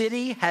 the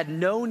city had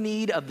no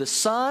need of the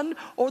sun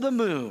or the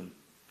moon,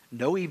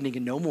 no evening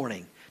and no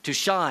morning, to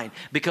shine,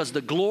 because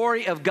the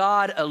glory of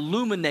God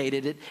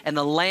illuminated it, and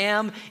the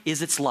Lamb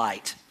is its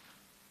light.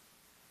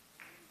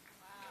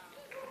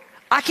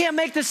 I can't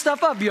make this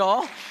stuff up,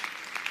 y'all.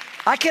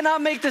 I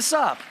cannot make this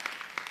up.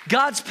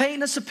 God's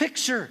painting us a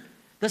picture.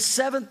 The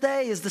seventh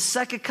day is the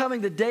second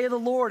coming, the day of the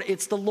Lord.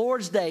 It's the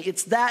Lord's day.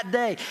 It's that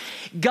day.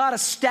 God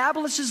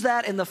establishes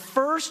that in the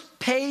first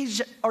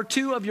page or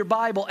two of your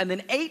Bible, and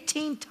then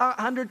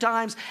 1,800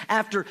 times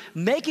after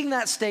making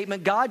that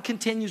statement, God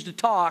continues to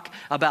talk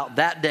about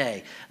that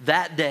day,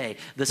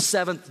 the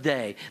seventh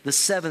day, the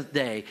seventh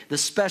day, the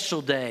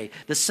special day,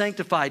 the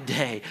sanctified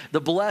day, the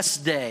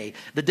blessed day,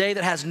 the day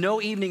that has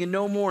no evening and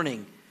no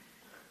morning.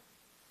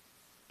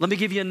 Let me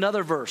give you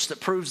another verse that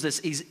proves this.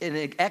 He's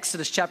in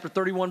Exodus chapter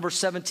 31, verse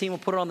 17. We'll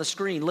put it on the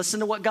screen. Listen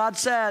to what God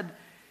said.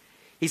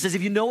 He says,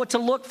 if you know what to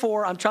look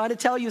for, I'm trying to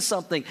tell you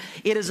something.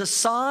 It is a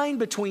sign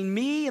between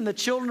me and the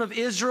children of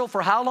Israel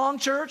for how long,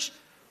 church?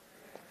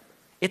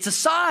 It's a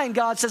sign.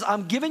 God says,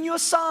 I'm giving you a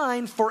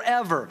sign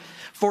forever.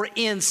 For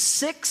in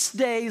 6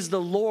 days the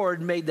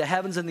Lord made the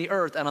heavens and the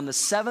earth, and on the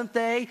seventh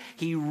day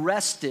he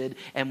rested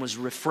and was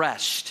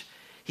refreshed.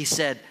 He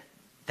said,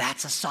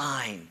 that's a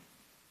sign.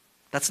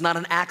 That's not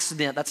an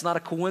accident. That's not a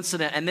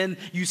coincidence. And then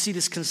you see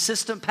this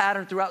consistent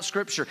pattern throughout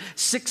Scripture.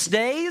 6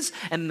 days,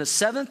 and the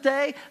seventh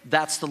day,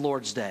 that's the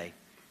Lord's day.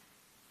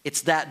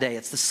 It's that day.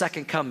 It's the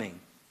second coming.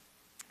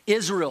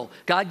 Israel,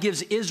 God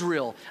gives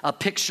Israel a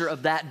picture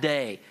of that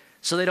day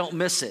so they don't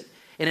miss it.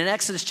 And in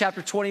Exodus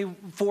chapter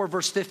 24,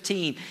 verse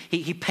 15,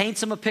 he paints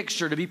them a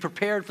picture to be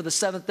prepared for the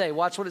seventh day.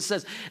 Watch what it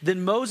says.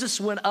 Then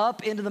Moses went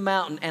up into the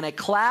mountain, and a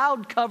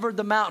cloud covered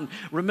the mountain.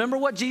 Remember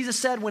what Jesus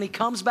said when he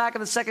comes back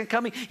in the second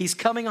coming? He's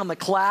coming on the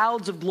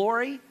clouds of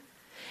glory.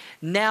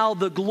 Now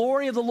the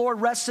glory of the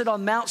Lord rested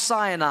on Mount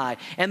Sinai,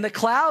 and the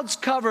clouds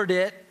covered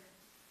it.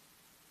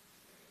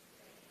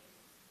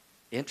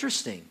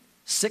 Interesting.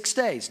 6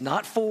 days,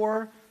 not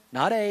 4,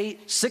 not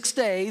 8, 6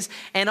 days.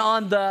 And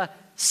on the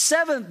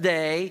seventh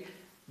day,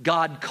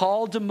 God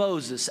called to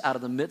Moses out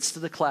of the midst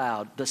of the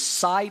cloud. The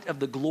sight of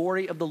the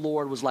glory of the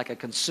Lord was like a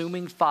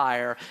consuming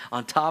fire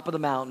on top of the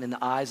mountain in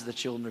the eyes of the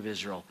children of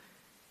Israel.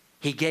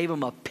 He gave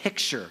them a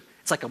picture.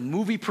 It's like a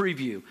movie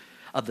preview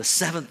of the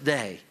seventh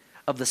day,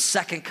 of the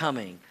second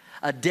coming.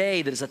 A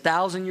day that is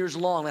 1,000 years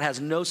long, that has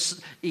no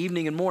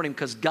evening and morning,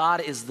 because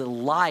God is the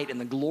light and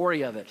the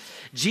glory of it.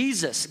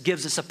 Jesus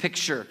gives us a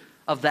picture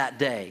of that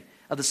day,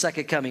 of the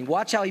second coming.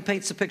 Watch how he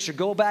paints the picture.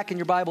 Go back in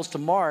your Bibles to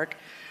Mark.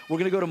 We're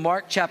going to go to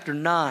Mark chapter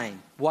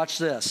 9. Watch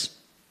this.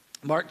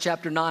 Mark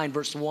chapter 9,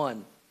 verse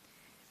 1.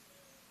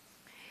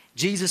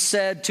 Jesus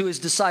said to his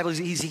disciples,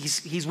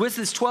 he's with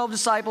his 12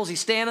 disciples. He's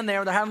standing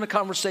there. They're having a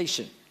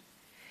conversation.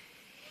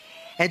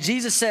 And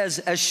Jesus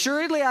says,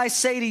 assuredly I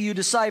say to you,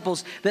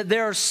 disciples, that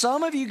there are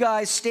some of you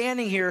guys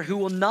standing here who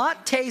will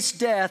not taste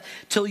death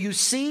till you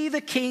see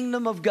the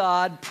kingdom of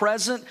God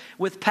present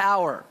with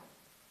power.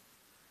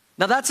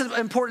 Now that's an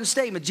important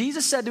statement.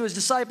 Jesus said to his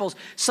disciples,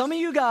 some of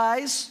you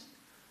guys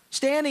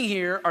standing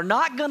here are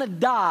not going to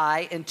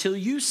die until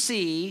you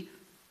see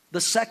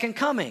the second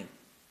coming.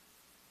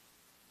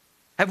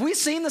 Have we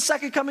seen the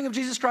second coming of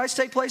Jesus Christ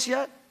take place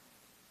yet?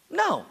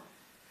 No.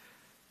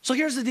 So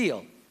here's the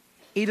deal.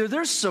 Either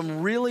there's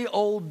some really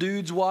old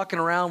dudes walking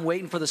around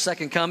waiting for the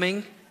second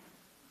coming,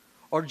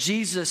 or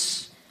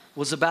Jesus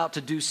was about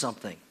to do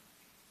something.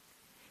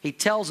 He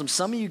tells them,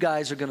 some of you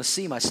guys are going to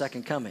see my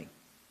second coming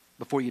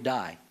before you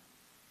die.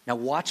 Now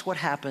watch what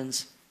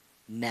happens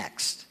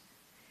next.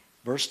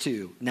 Verse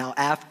 2. Now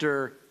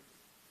after,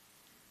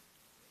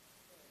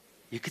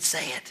 you could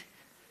say it,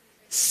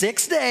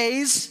 6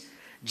 days,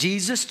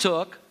 Jesus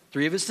took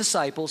 3 of his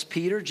disciples,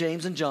 Peter,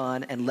 James, and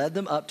John, and led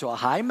them up to a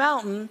high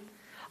mountain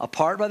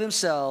apart by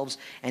themselves,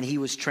 and he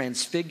was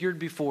transfigured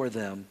before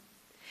them.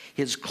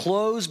 His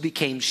clothes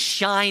became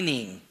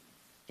shining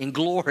in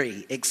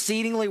glory,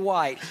 exceedingly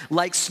white,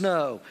 like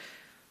snow,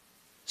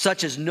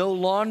 such as no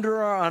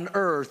launderer on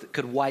earth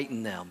could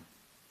whiten them.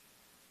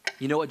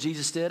 You know what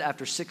Jesus did?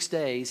 After 6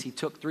 days, he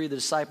took 3 of the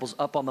disciples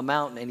up on the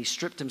mountain, and he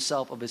stripped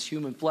himself of his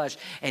human flesh,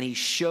 and he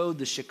showed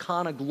the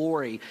Shekinah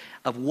glory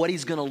of what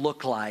he's going to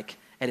look like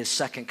at his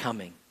second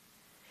coming.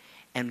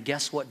 And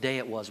guess what day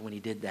it was when he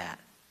did that?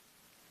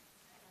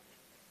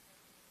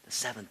 The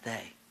seventh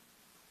day.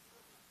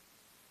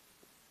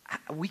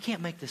 We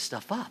can't make this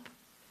stuff up.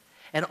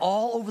 And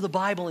all over the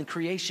Bible and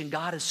creation,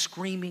 God is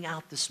screaming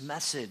out this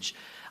message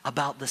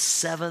about the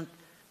seventh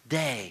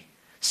day.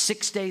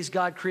 6 days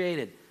God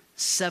created.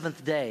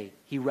 Seventh day,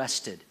 he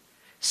rested.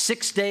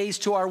 6 days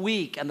to our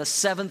week, and the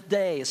seventh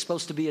day is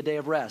supposed to be a day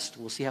of rest.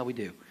 We'll see how we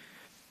do.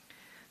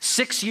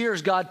 6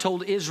 years, God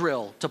told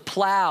Israel to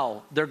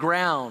plow their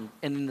ground,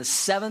 and in the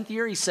 7th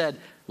year, he said,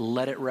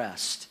 let it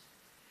rest.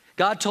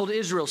 God told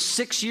Israel,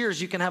 6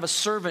 years you can have a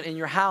servant in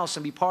your house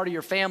and be part of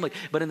your family,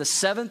 but in the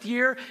 7th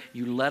year,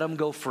 you let them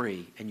go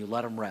free and you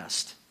let them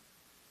rest.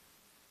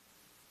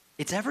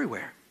 It's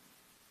everywhere.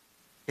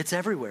 It's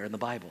everywhere in the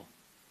Bible.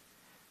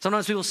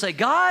 Sometimes people say,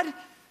 God,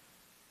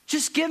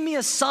 just give me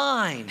a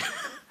sign.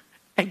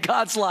 And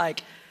God's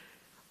like,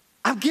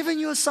 I'm giving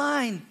you a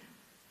sign.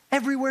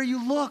 Everywhere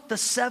you look, the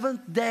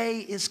seventh day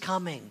is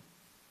coming.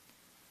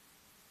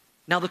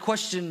 Now the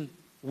question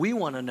we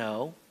want to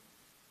know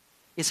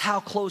is, how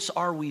close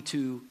are we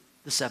to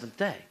the seventh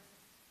day?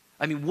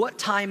 I mean, what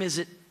time is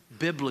it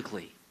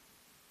biblically?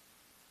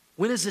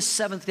 When is this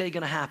seventh day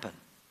going to happen?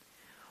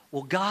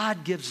 Well,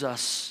 God gives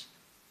us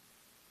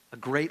a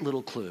great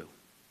little clue.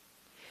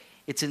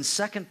 It's in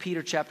 2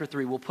 Peter chapter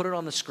 3. We'll put it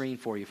on the screen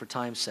for you for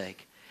time's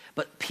sake.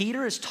 But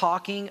Peter is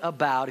talking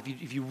about,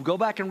 if you go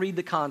back and read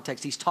the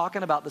context, he's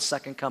talking about the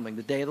second coming,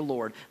 the day of the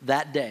Lord,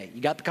 that day.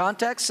 You got the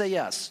context? Say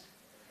yes.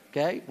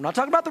 Okay? We're not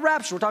talking about the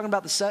rapture. We're talking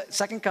about the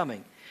second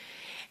coming.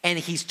 And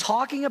he's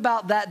talking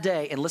about that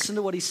day. And listen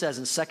to what he says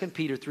in 2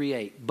 Peter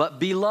 3:8. But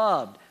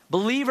beloved,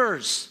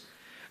 believers,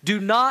 do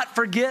not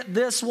forget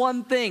this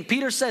one thing.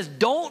 Peter says,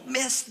 don't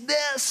miss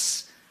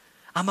this.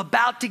 I'm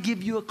about to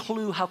give you a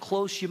clue how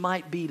close you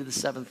might be to the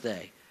seventh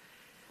day.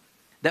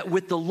 That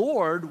with the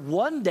Lord,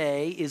 one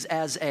day is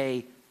as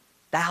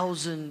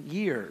 1,000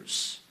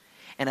 years,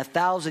 and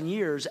 1,000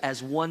 years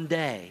as one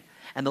day.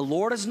 And the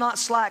Lord is not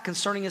slack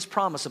concerning his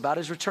promise about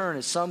his return,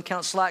 as some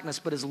count slackness,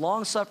 but is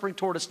long-suffering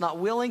toward us, not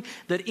willing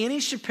that any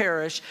should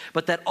perish,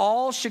 but that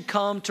all should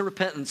come to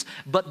repentance.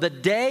 But the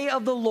day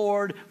of the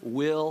Lord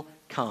will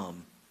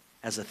come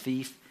as a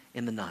thief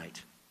in the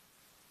night.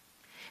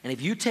 And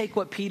if you take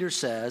what Peter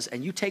says,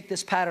 and you take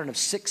this pattern of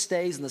 6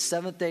 days, and the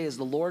seventh day is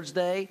the Lord's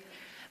day,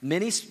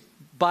 many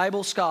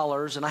Bible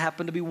scholars, and I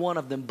happen to be one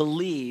of them,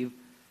 believe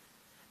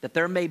that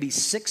there may be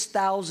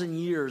 6,000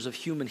 years of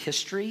human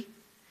history,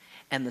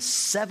 and the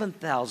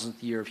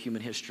 7,000th year of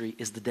human history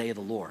is the day of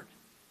the Lord,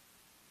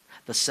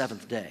 the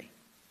seventh day.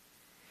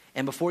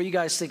 And before you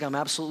guys think I'm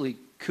absolutely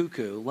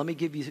cuckoo, let me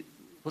give you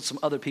what some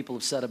other people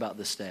have said about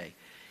this day.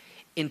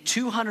 In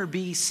 200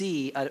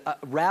 BC,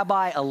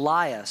 Rabbi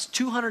Elias,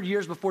 200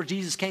 years before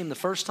Jesus came the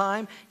first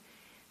time,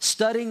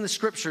 studying the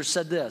scriptures,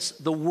 said this: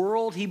 the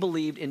world, he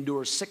believed,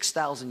 endures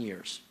 6,000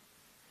 years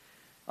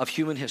of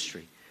human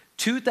history.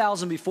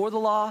 2,000 before the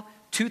law,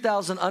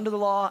 2,000 under the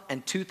law,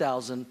 and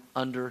 2,000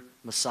 under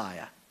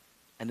Messiah.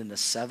 And in the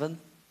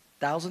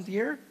 7,000th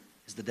year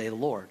is the day of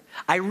the Lord.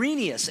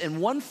 Irenaeus in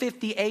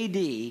 150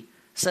 AD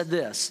said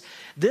this: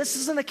 "This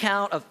is an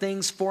account of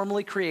things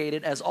formerly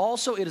created, as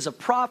also it is a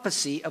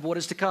prophecy of what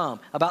is to come,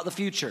 about the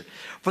future.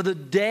 For the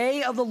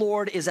day of the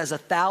Lord is as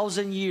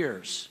 1,000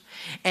 years.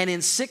 And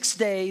in 6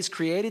 days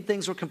created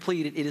things were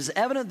completed. It is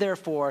evident,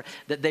 therefore,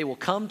 that they will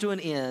come to an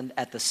end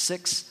at the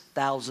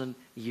 6,000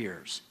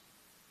 years."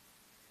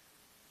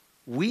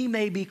 We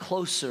may be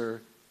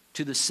closer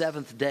to the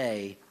seventh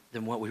day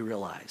than what we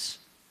realize.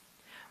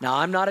 Now,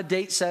 I'm not a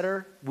date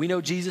setter. We know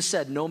Jesus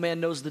said, "No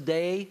man knows the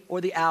day or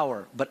the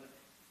hour," but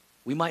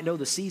we might know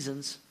the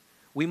seasons.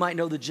 We might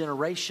know the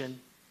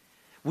generation.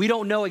 We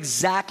don't know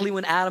exactly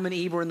when Adam and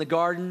Eve were in the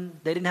garden.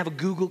 They didn't have a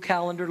Google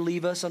calendar to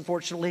leave us,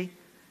 unfortunately,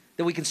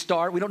 that we can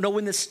start. We don't know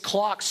when this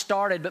clock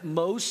started, but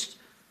most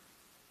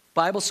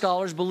Bible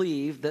scholars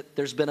believe that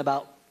there's been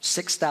about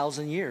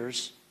 6,000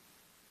 years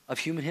of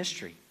human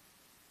history.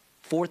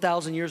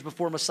 4,000 years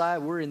before Messiah,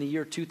 we're in the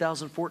year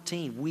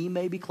 2014. We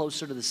may be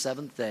closer to the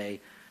seventh day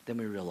than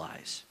we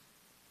realize.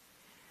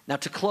 Now,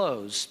 to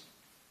close,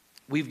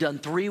 we've done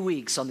 3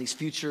 weeks on these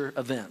future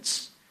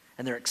events,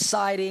 and they're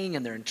exciting,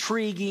 and they're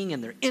intriguing,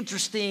 and they're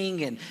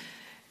interesting, and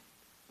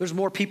there's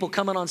more people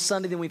coming on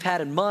Sunday than we've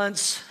had in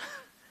months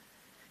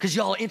because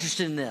y'all are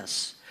interested in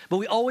this. But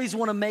we always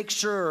want to make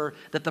sure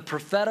that the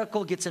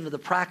prophetical gets into the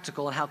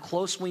practical and how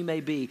close we may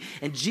be.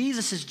 And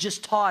Jesus has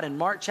just taught in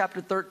Mark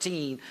chapter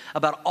 13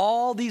 about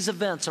all these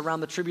events around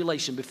the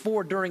tribulation,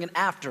 before, during, and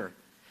after.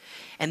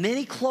 And then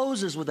he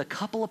closes with a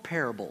couple of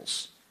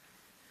parables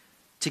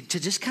to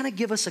just kind of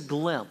give us a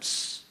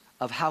glimpse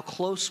of how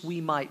close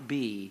we might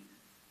be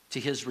to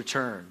his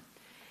return.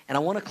 And I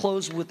want to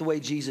close with the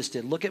way Jesus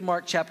did. Look at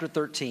Mark chapter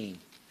 13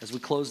 as we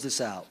close this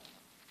out.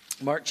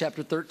 Mark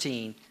chapter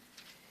 13.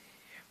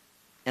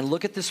 And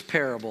look at this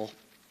parable.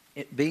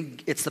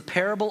 It's the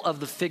parable of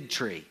the fig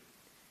tree.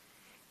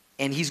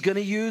 And he's going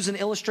to use an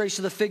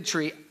illustration of the fig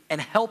tree and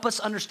help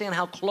us understand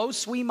how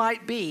close we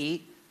might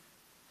be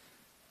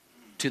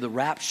to the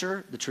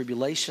rapture, the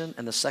tribulation,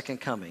 and the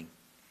second coming.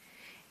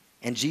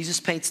 And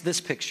Jesus paints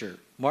this picture.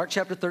 Mark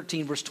chapter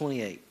 13, verse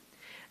 28.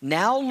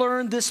 "Now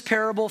learn this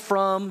parable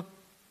from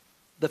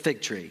the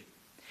fig tree.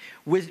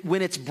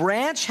 When its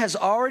branch has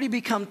already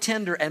become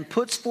tender and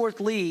puts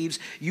forth leaves,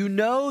 you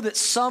know that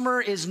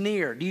summer is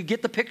near." Do you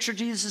get the picture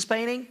Jesus is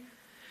painting?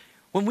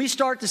 When we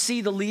start to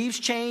see the leaves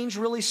change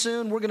really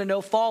soon, we're going to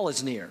know fall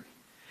is near.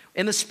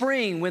 In the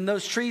spring, when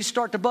those trees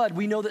start to bud,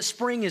 we know that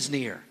spring is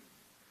near.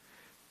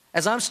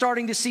 As I'm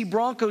starting to see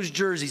Broncos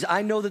jerseys,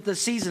 I know that the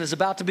season is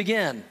about to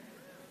begin.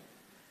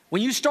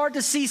 When you start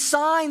to see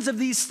signs of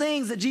these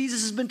things that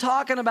Jesus has been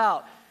talking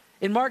about,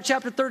 in Mark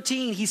chapter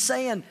 13, he's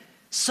saying,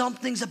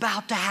 something's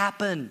about to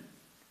happen.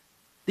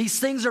 These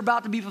things are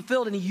about to be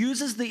fulfilled. And he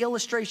uses the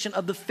illustration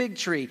of the fig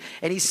tree.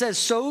 And he says,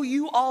 so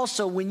you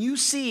also, when you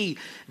see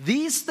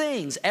these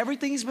things,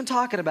 everything he's been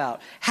talking about,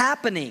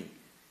 happening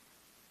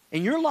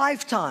in your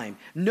lifetime,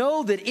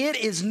 know that it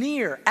is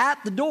near,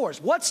 at the doors.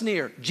 What's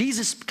near?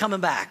 Jesus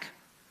coming back.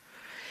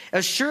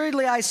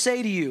 "Assuredly I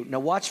say to you," now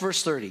watch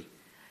verse 30.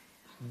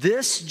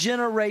 "This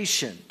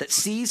generation that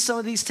sees some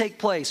of these take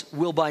place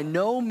will by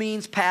no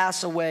means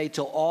pass away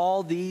till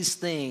all these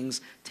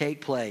things take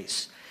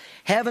place.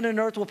 Heaven and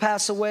earth will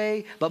pass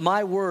away, but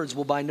my words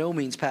will by no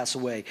means pass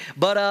away.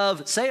 But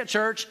of," say it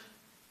church,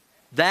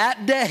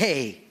 "that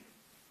day,"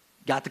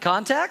 got the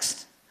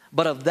context?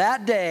 "But of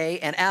that day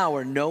and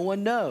hour no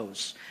one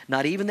knows,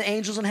 not even the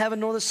angels in heaven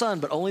nor the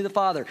Son, but only the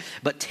Father.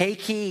 But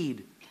take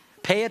heed,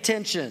 pay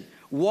attention,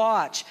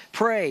 watch,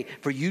 pray,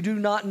 for you do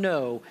not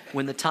know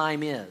when the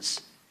time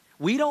is."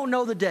 We don't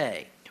know the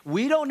day.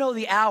 We don't know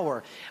the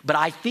hour, but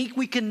I think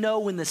we can know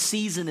when the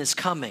season is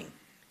coming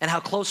and how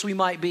close we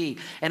might be.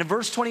 And in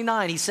verse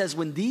 29, he says,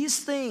 when these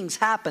things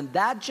happen,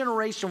 that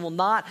generation will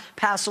not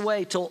pass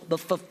away till the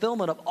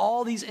fulfillment of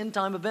all these end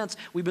time events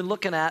we've been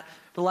looking at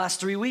for the last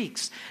 3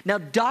 weeks. Now,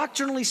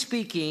 doctrinally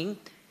speaking,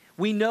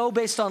 we know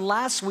based on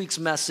last week's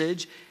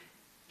message,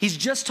 he's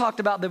just talked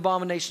about the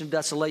abomination of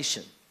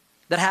desolation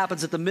that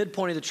happens at the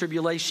midpoint of the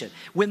tribulation.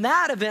 When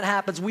that event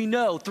happens, we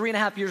know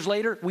 3.5 years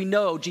later, we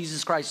know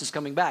Jesus Christ is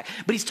coming back.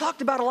 But he's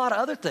talked about a lot of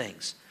other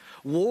things.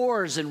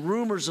 Wars and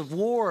rumors of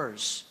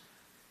wars,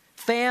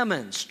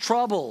 famines,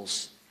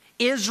 troubles,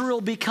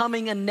 Israel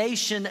becoming a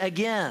nation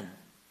again.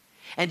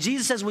 And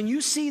Jesus says, when you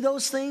see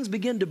those things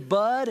begin to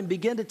bud and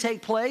begin to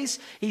take place,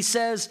 he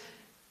says,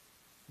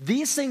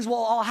 these things will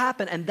all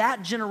happen, and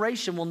that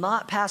generation will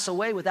not pass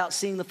away without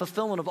seeing the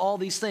fulfillment of all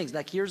these things.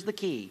 Now, here's the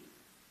key.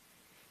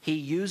 He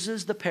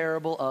uses the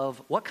parable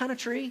of what kind of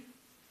tree?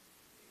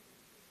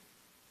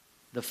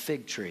 The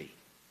fig tree.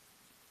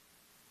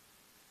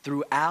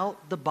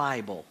 Throughout the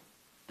Bible,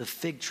 the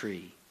fig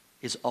tree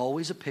is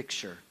always a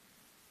picture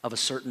of a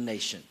certain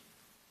nation.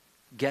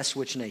 Guess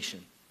which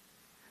nation?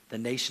 The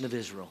nation of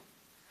Israel,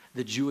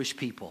 the Jewish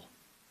people.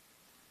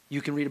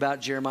 You can read about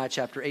Jeremiah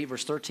chapter 8,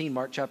 verse 13,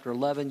 Mark chapter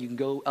 11. You can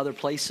go other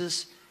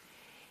places.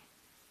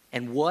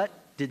 And what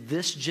did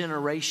this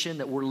generation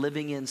that we're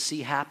living in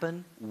see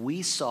happen?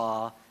 We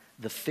saw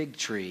the fig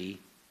tree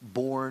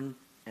born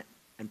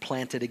and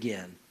planted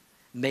again.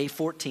 May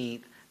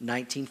 14th,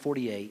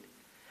 1948,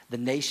 the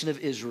nation of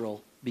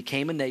Israel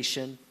became a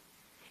nation.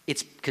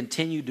 It's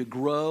continued to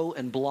grow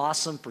and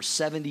blossom for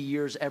 70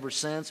 years ever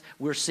since.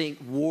 We're seeing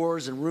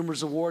wars and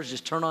rumors of wars.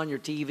 Just turn on your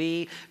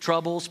TV.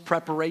 Troubles,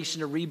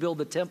 preparation to rebuild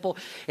the temple.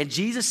 And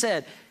Jesus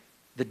said,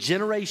 the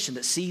generation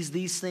that sees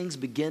these things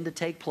begin to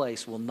take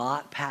place will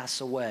not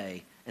pass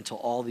away until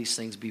all these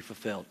things be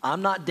fulfilled.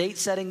 I'm not date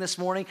setting this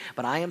morning,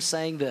 but I am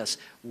saying this.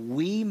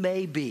 We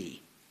may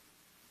be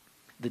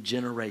the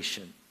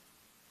generation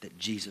that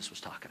Jesus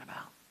was talking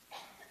about.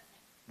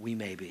 We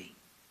may be,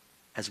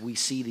 as we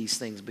see these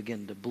things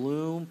begin to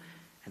bloom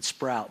and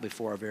sprout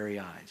before our very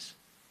eyes.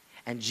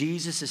 And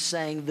Jesus is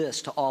saying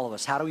this to all of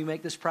us. How do we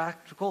make this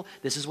practical?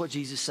 This is what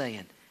Jesus is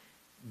saying.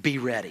 Be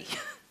ready.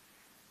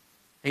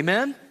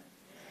 Amen?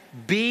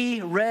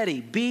 Be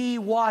ready. Be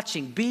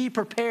watching. Be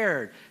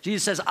prepared.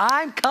 Jesus says,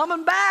 I'm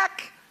coming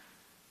back.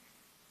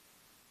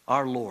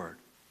 Our Lord,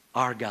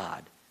 our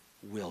God,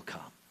 will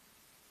come.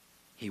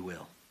 He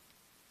will.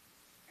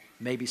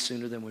 Maybe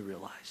sooner than we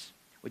realize.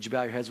 Would you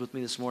bow your heads with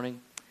me this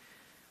morning?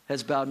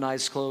 Heads bowed and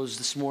eyes closed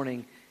this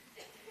morning.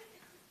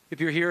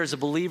 If you're here as a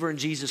believer in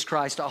Jesus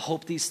Christ, I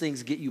hope these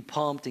things get you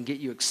pumped and get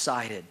you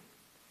excited.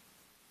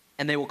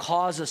 And they will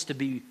cause us to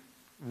be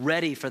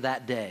ready for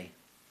that day.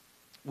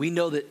 We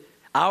know that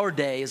our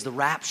day is the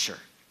rapture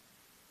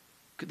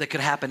that could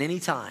happen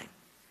anytime.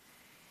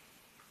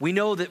 We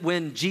know that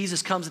when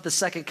Jesus comes at the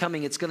second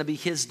coming, it's going to be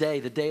his day,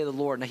 the day of the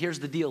Lord. Now here's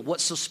the deal.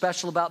 What's so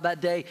special about that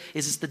day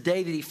is it's the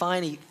day that he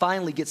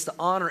finally gets the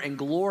honor and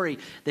glory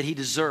that he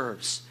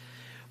deserves.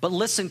 But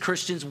listen,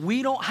 Christians,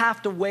 we don't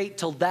have to wait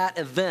till that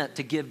event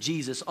to give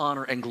Jesus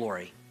honor and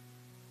glory.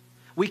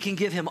 We can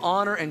give him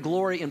honor and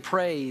glory and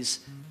praise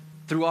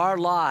through our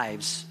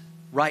lives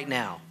right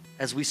now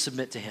as we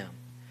submit to him.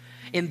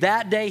 In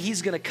that day,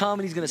 he's going to come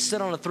and he's going to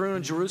sit on a throne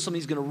in Jerusalem.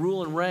 He's going to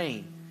rule and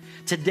reign.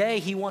 Today,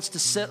 he wants to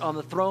sit on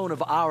the throne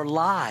of our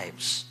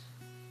lives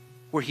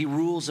where he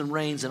rules and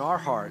reigns in our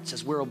hearts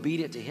as we're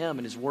obedient to him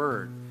and his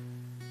word.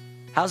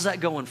 How's that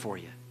going for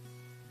you?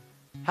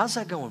 How's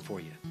that going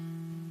for you?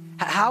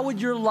 How would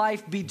your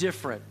life be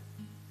different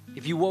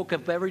if you woke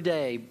up every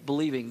day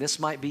believing this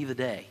might be the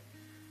day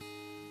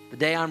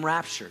I'm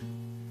raptured,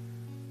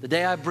 the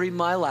day I breathe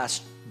my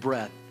last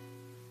breath,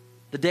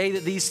 the day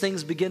that these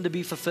things begin to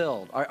be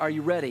fulfilled? Are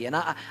you ready? And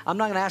I'm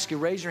not going to ask you,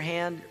 raise your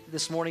hand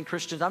this morning,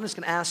 Christians. I'm just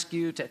going to ask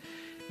you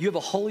you have a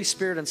Holy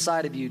Spirit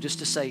inside of you just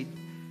to say,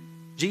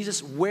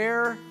 Jesus,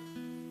 where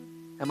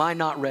am I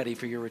not ready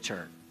for your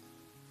return?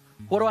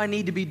 What do I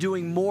need to be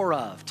doing more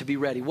of to be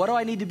ready? What do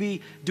I need to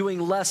be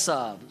doing less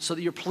of so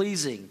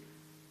that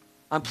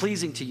I'm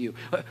pleasing to you?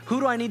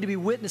 Who do I need to be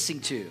witnessing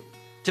to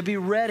be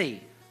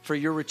ready for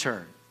your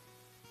return?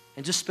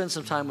 And just spend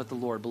some time with the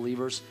Lord,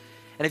 believers.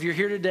 And if you're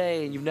here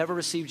today and you've never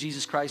received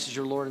Jesus Christ as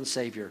your Lord and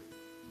Savior,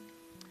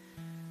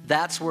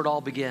 that's where it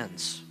all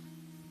begins.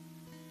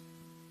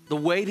 The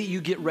way that you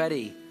get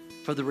ready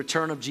for the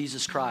return of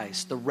Jesus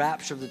Christ, the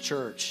rapture of the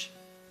church,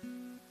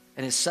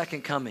 and his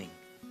second coming,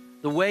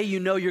 the way you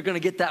know you're going to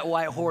get that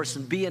white horse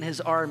and be in his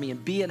army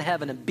and be in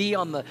heaven and be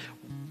on the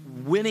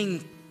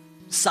winning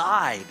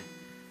side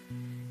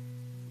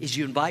is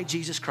you invite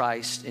Jesus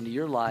Christ into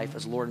your life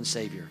as Lord and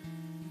Savior.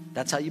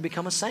 That's how you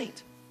become a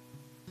saint.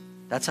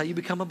 That's how you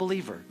become a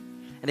believer.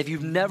 And if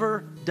you've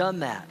never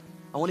done that,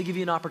 I want to give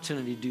you an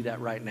opportunity to do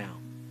that right now.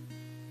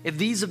 If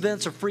these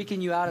events are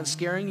freaking you out and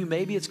scaring you,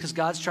 maybe it's because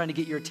God's trying to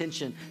get your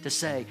attention to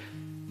say,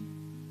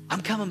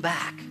 I'm coming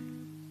back.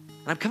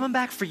 And I'm coming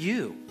back for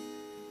you.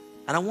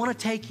 And I want to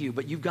take you,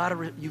 but you've got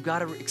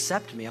to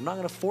accept me. I'm not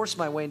going to force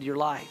my way into your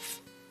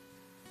life.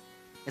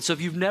 And so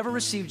if you've never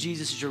received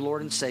Jesus as your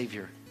Lord and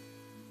Savior,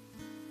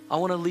 I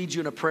want to lead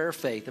you in a prayer of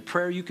faith, a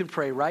prayer you can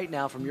pray right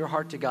now from your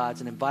heart to God's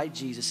and invite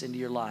Jesus into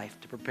your life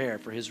to prepare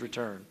for his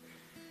return,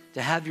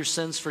 to have your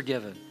sins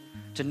forgiven,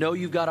 to know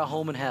you've got a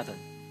home in heaven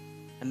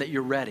and that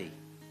you're ready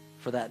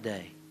for that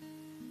day.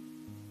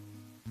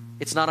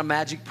 It's not a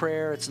magic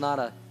prayer. It's not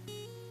a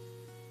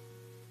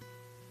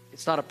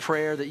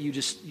prayer that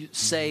you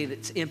say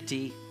that's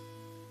empty.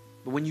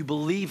 But when you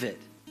believe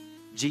it,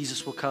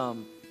 Jesus will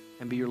come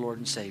and be your Lord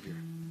and Savior.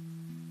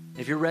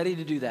 If you're ready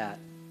to do that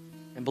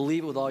and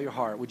believe it with all your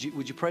heart, would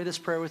you pray this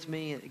prayer with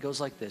me? It goes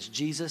like this.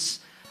 Jesus,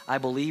 I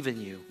believe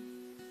in you.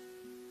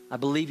 I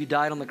believe you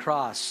died on the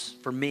cross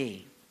for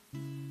me.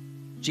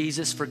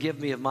 Jesus, forgive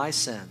me of my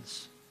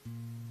sins.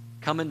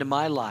 Come into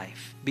my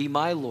life. Be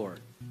my Lord.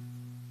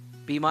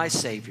 Be my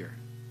Savior.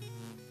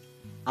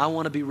 I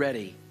want to be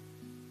ready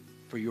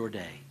for your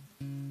day.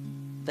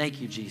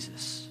 Thank you,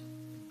 Jesus,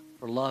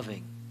 for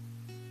loving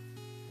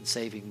and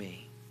saving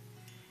me.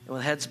 And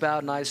with heads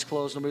bowed and eyes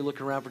closed, nobody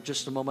looking around for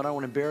just a moment, I don't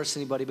want to embarrass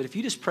anybody, but if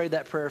you just prayed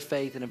that prayer of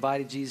faith and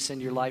invited Jesus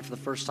into your life for the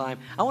first time,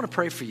 I want to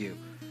pray for you.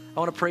 I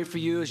want to pray for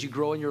you as you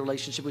grow in your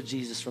relationship with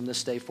Jesus from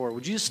this day forward.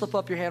 Would you just slip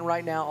up your hand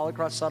right now all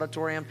across this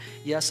auditorium?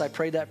 Yes, I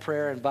prayed that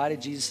prayer,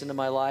 invited Jesus into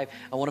my life.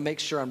 I want to make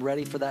sure I'm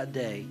ready for that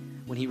day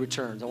when he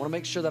returns. I want to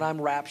make sure that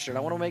I'm raptured. I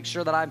want to make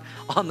sure that I'm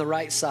on the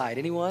right side.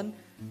 Anyone?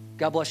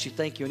 God bless you.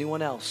 Thank you.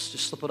 Anyone else?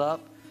 Just slip it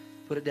up.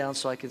 Put it down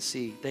so I can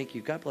see. Thank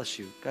you. God bless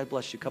you. God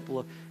bless you. A couple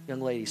of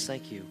young ladies.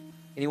 Thank you.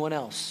 Anyone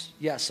else?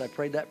 Yes, I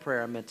prayed that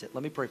prayer. I meant it.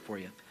 Let me pray for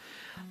you.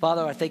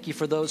 Father, I thank you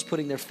for those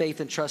putting their faith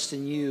and trust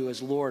in you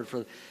as Lord for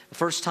the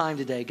first time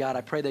today. God,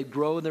 I pray they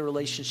grow in their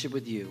relationship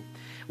with you.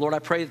 Lord, I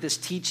pray that this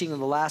teaching in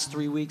the last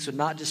 3 weeks would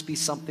not just be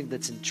something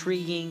that's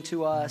intriguing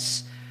to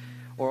us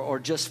or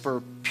just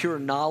for pure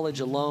knowledge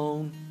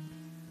alone,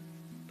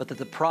 but that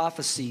the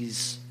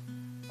prophecies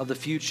of the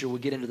future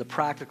would get into the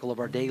practical of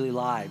our daily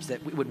lives,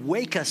 that it would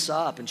wake us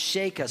up and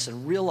shake us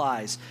and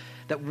realize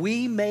that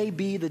we may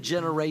be the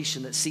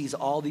generation that sees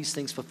all these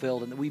things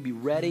fulfilled, and that we be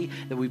ready,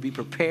 that we be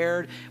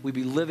prepared, we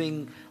be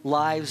living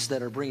lives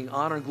that are bringing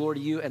honor and glory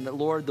to you, and that,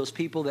 Lord, those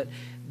people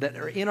that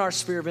are in our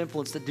sphere of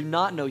influence that do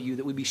not know you,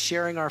 that we be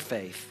sharing our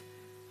faith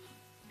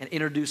and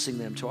introducing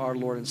them to our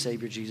Lord and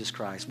Savior, Jesus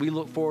Christ. We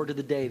look forward to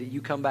the day that you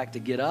come back to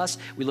get us.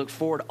 We look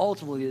forward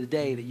ultimately to the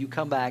day that you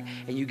come back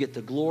and you get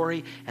the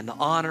glory and the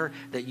honor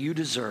that you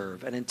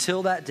deserve. And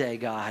until that day,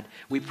 God,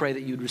 we pray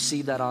that you'd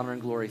receive that honor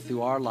and glory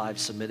through our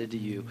lives submitted to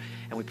you.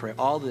 And we pray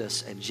all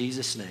this in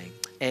Jesus' name.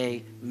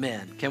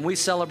 Amen. Can we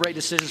celebrate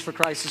Decisions for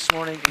Christ this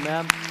morning?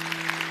 Amen.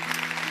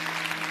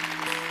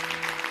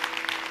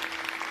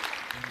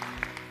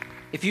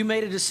 If you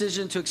made a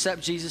decision to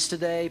accept Jesus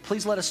today,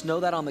 please let us know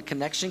that on the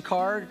connection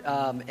card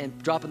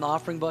and drop in the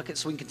offering bucket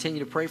so we can continue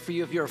to pray for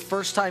you. If you're a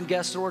first-time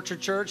guest at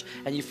Orchard Church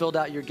and you filled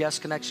out your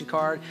guest connection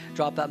card,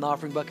 drop that in the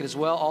offering bucket as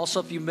well. Also,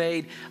 if you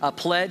made a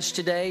pledge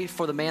today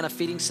for the Manna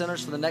Feeding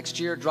Centers for the next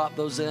year, drop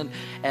those in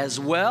as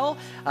well.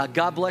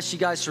 God bless you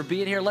guys for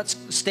being here. Let's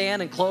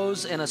stand and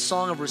close in a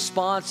song of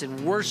response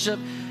and worship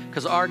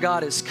because our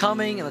God is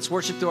coming, and let's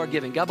worship through our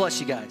giving. God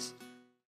bless you guys.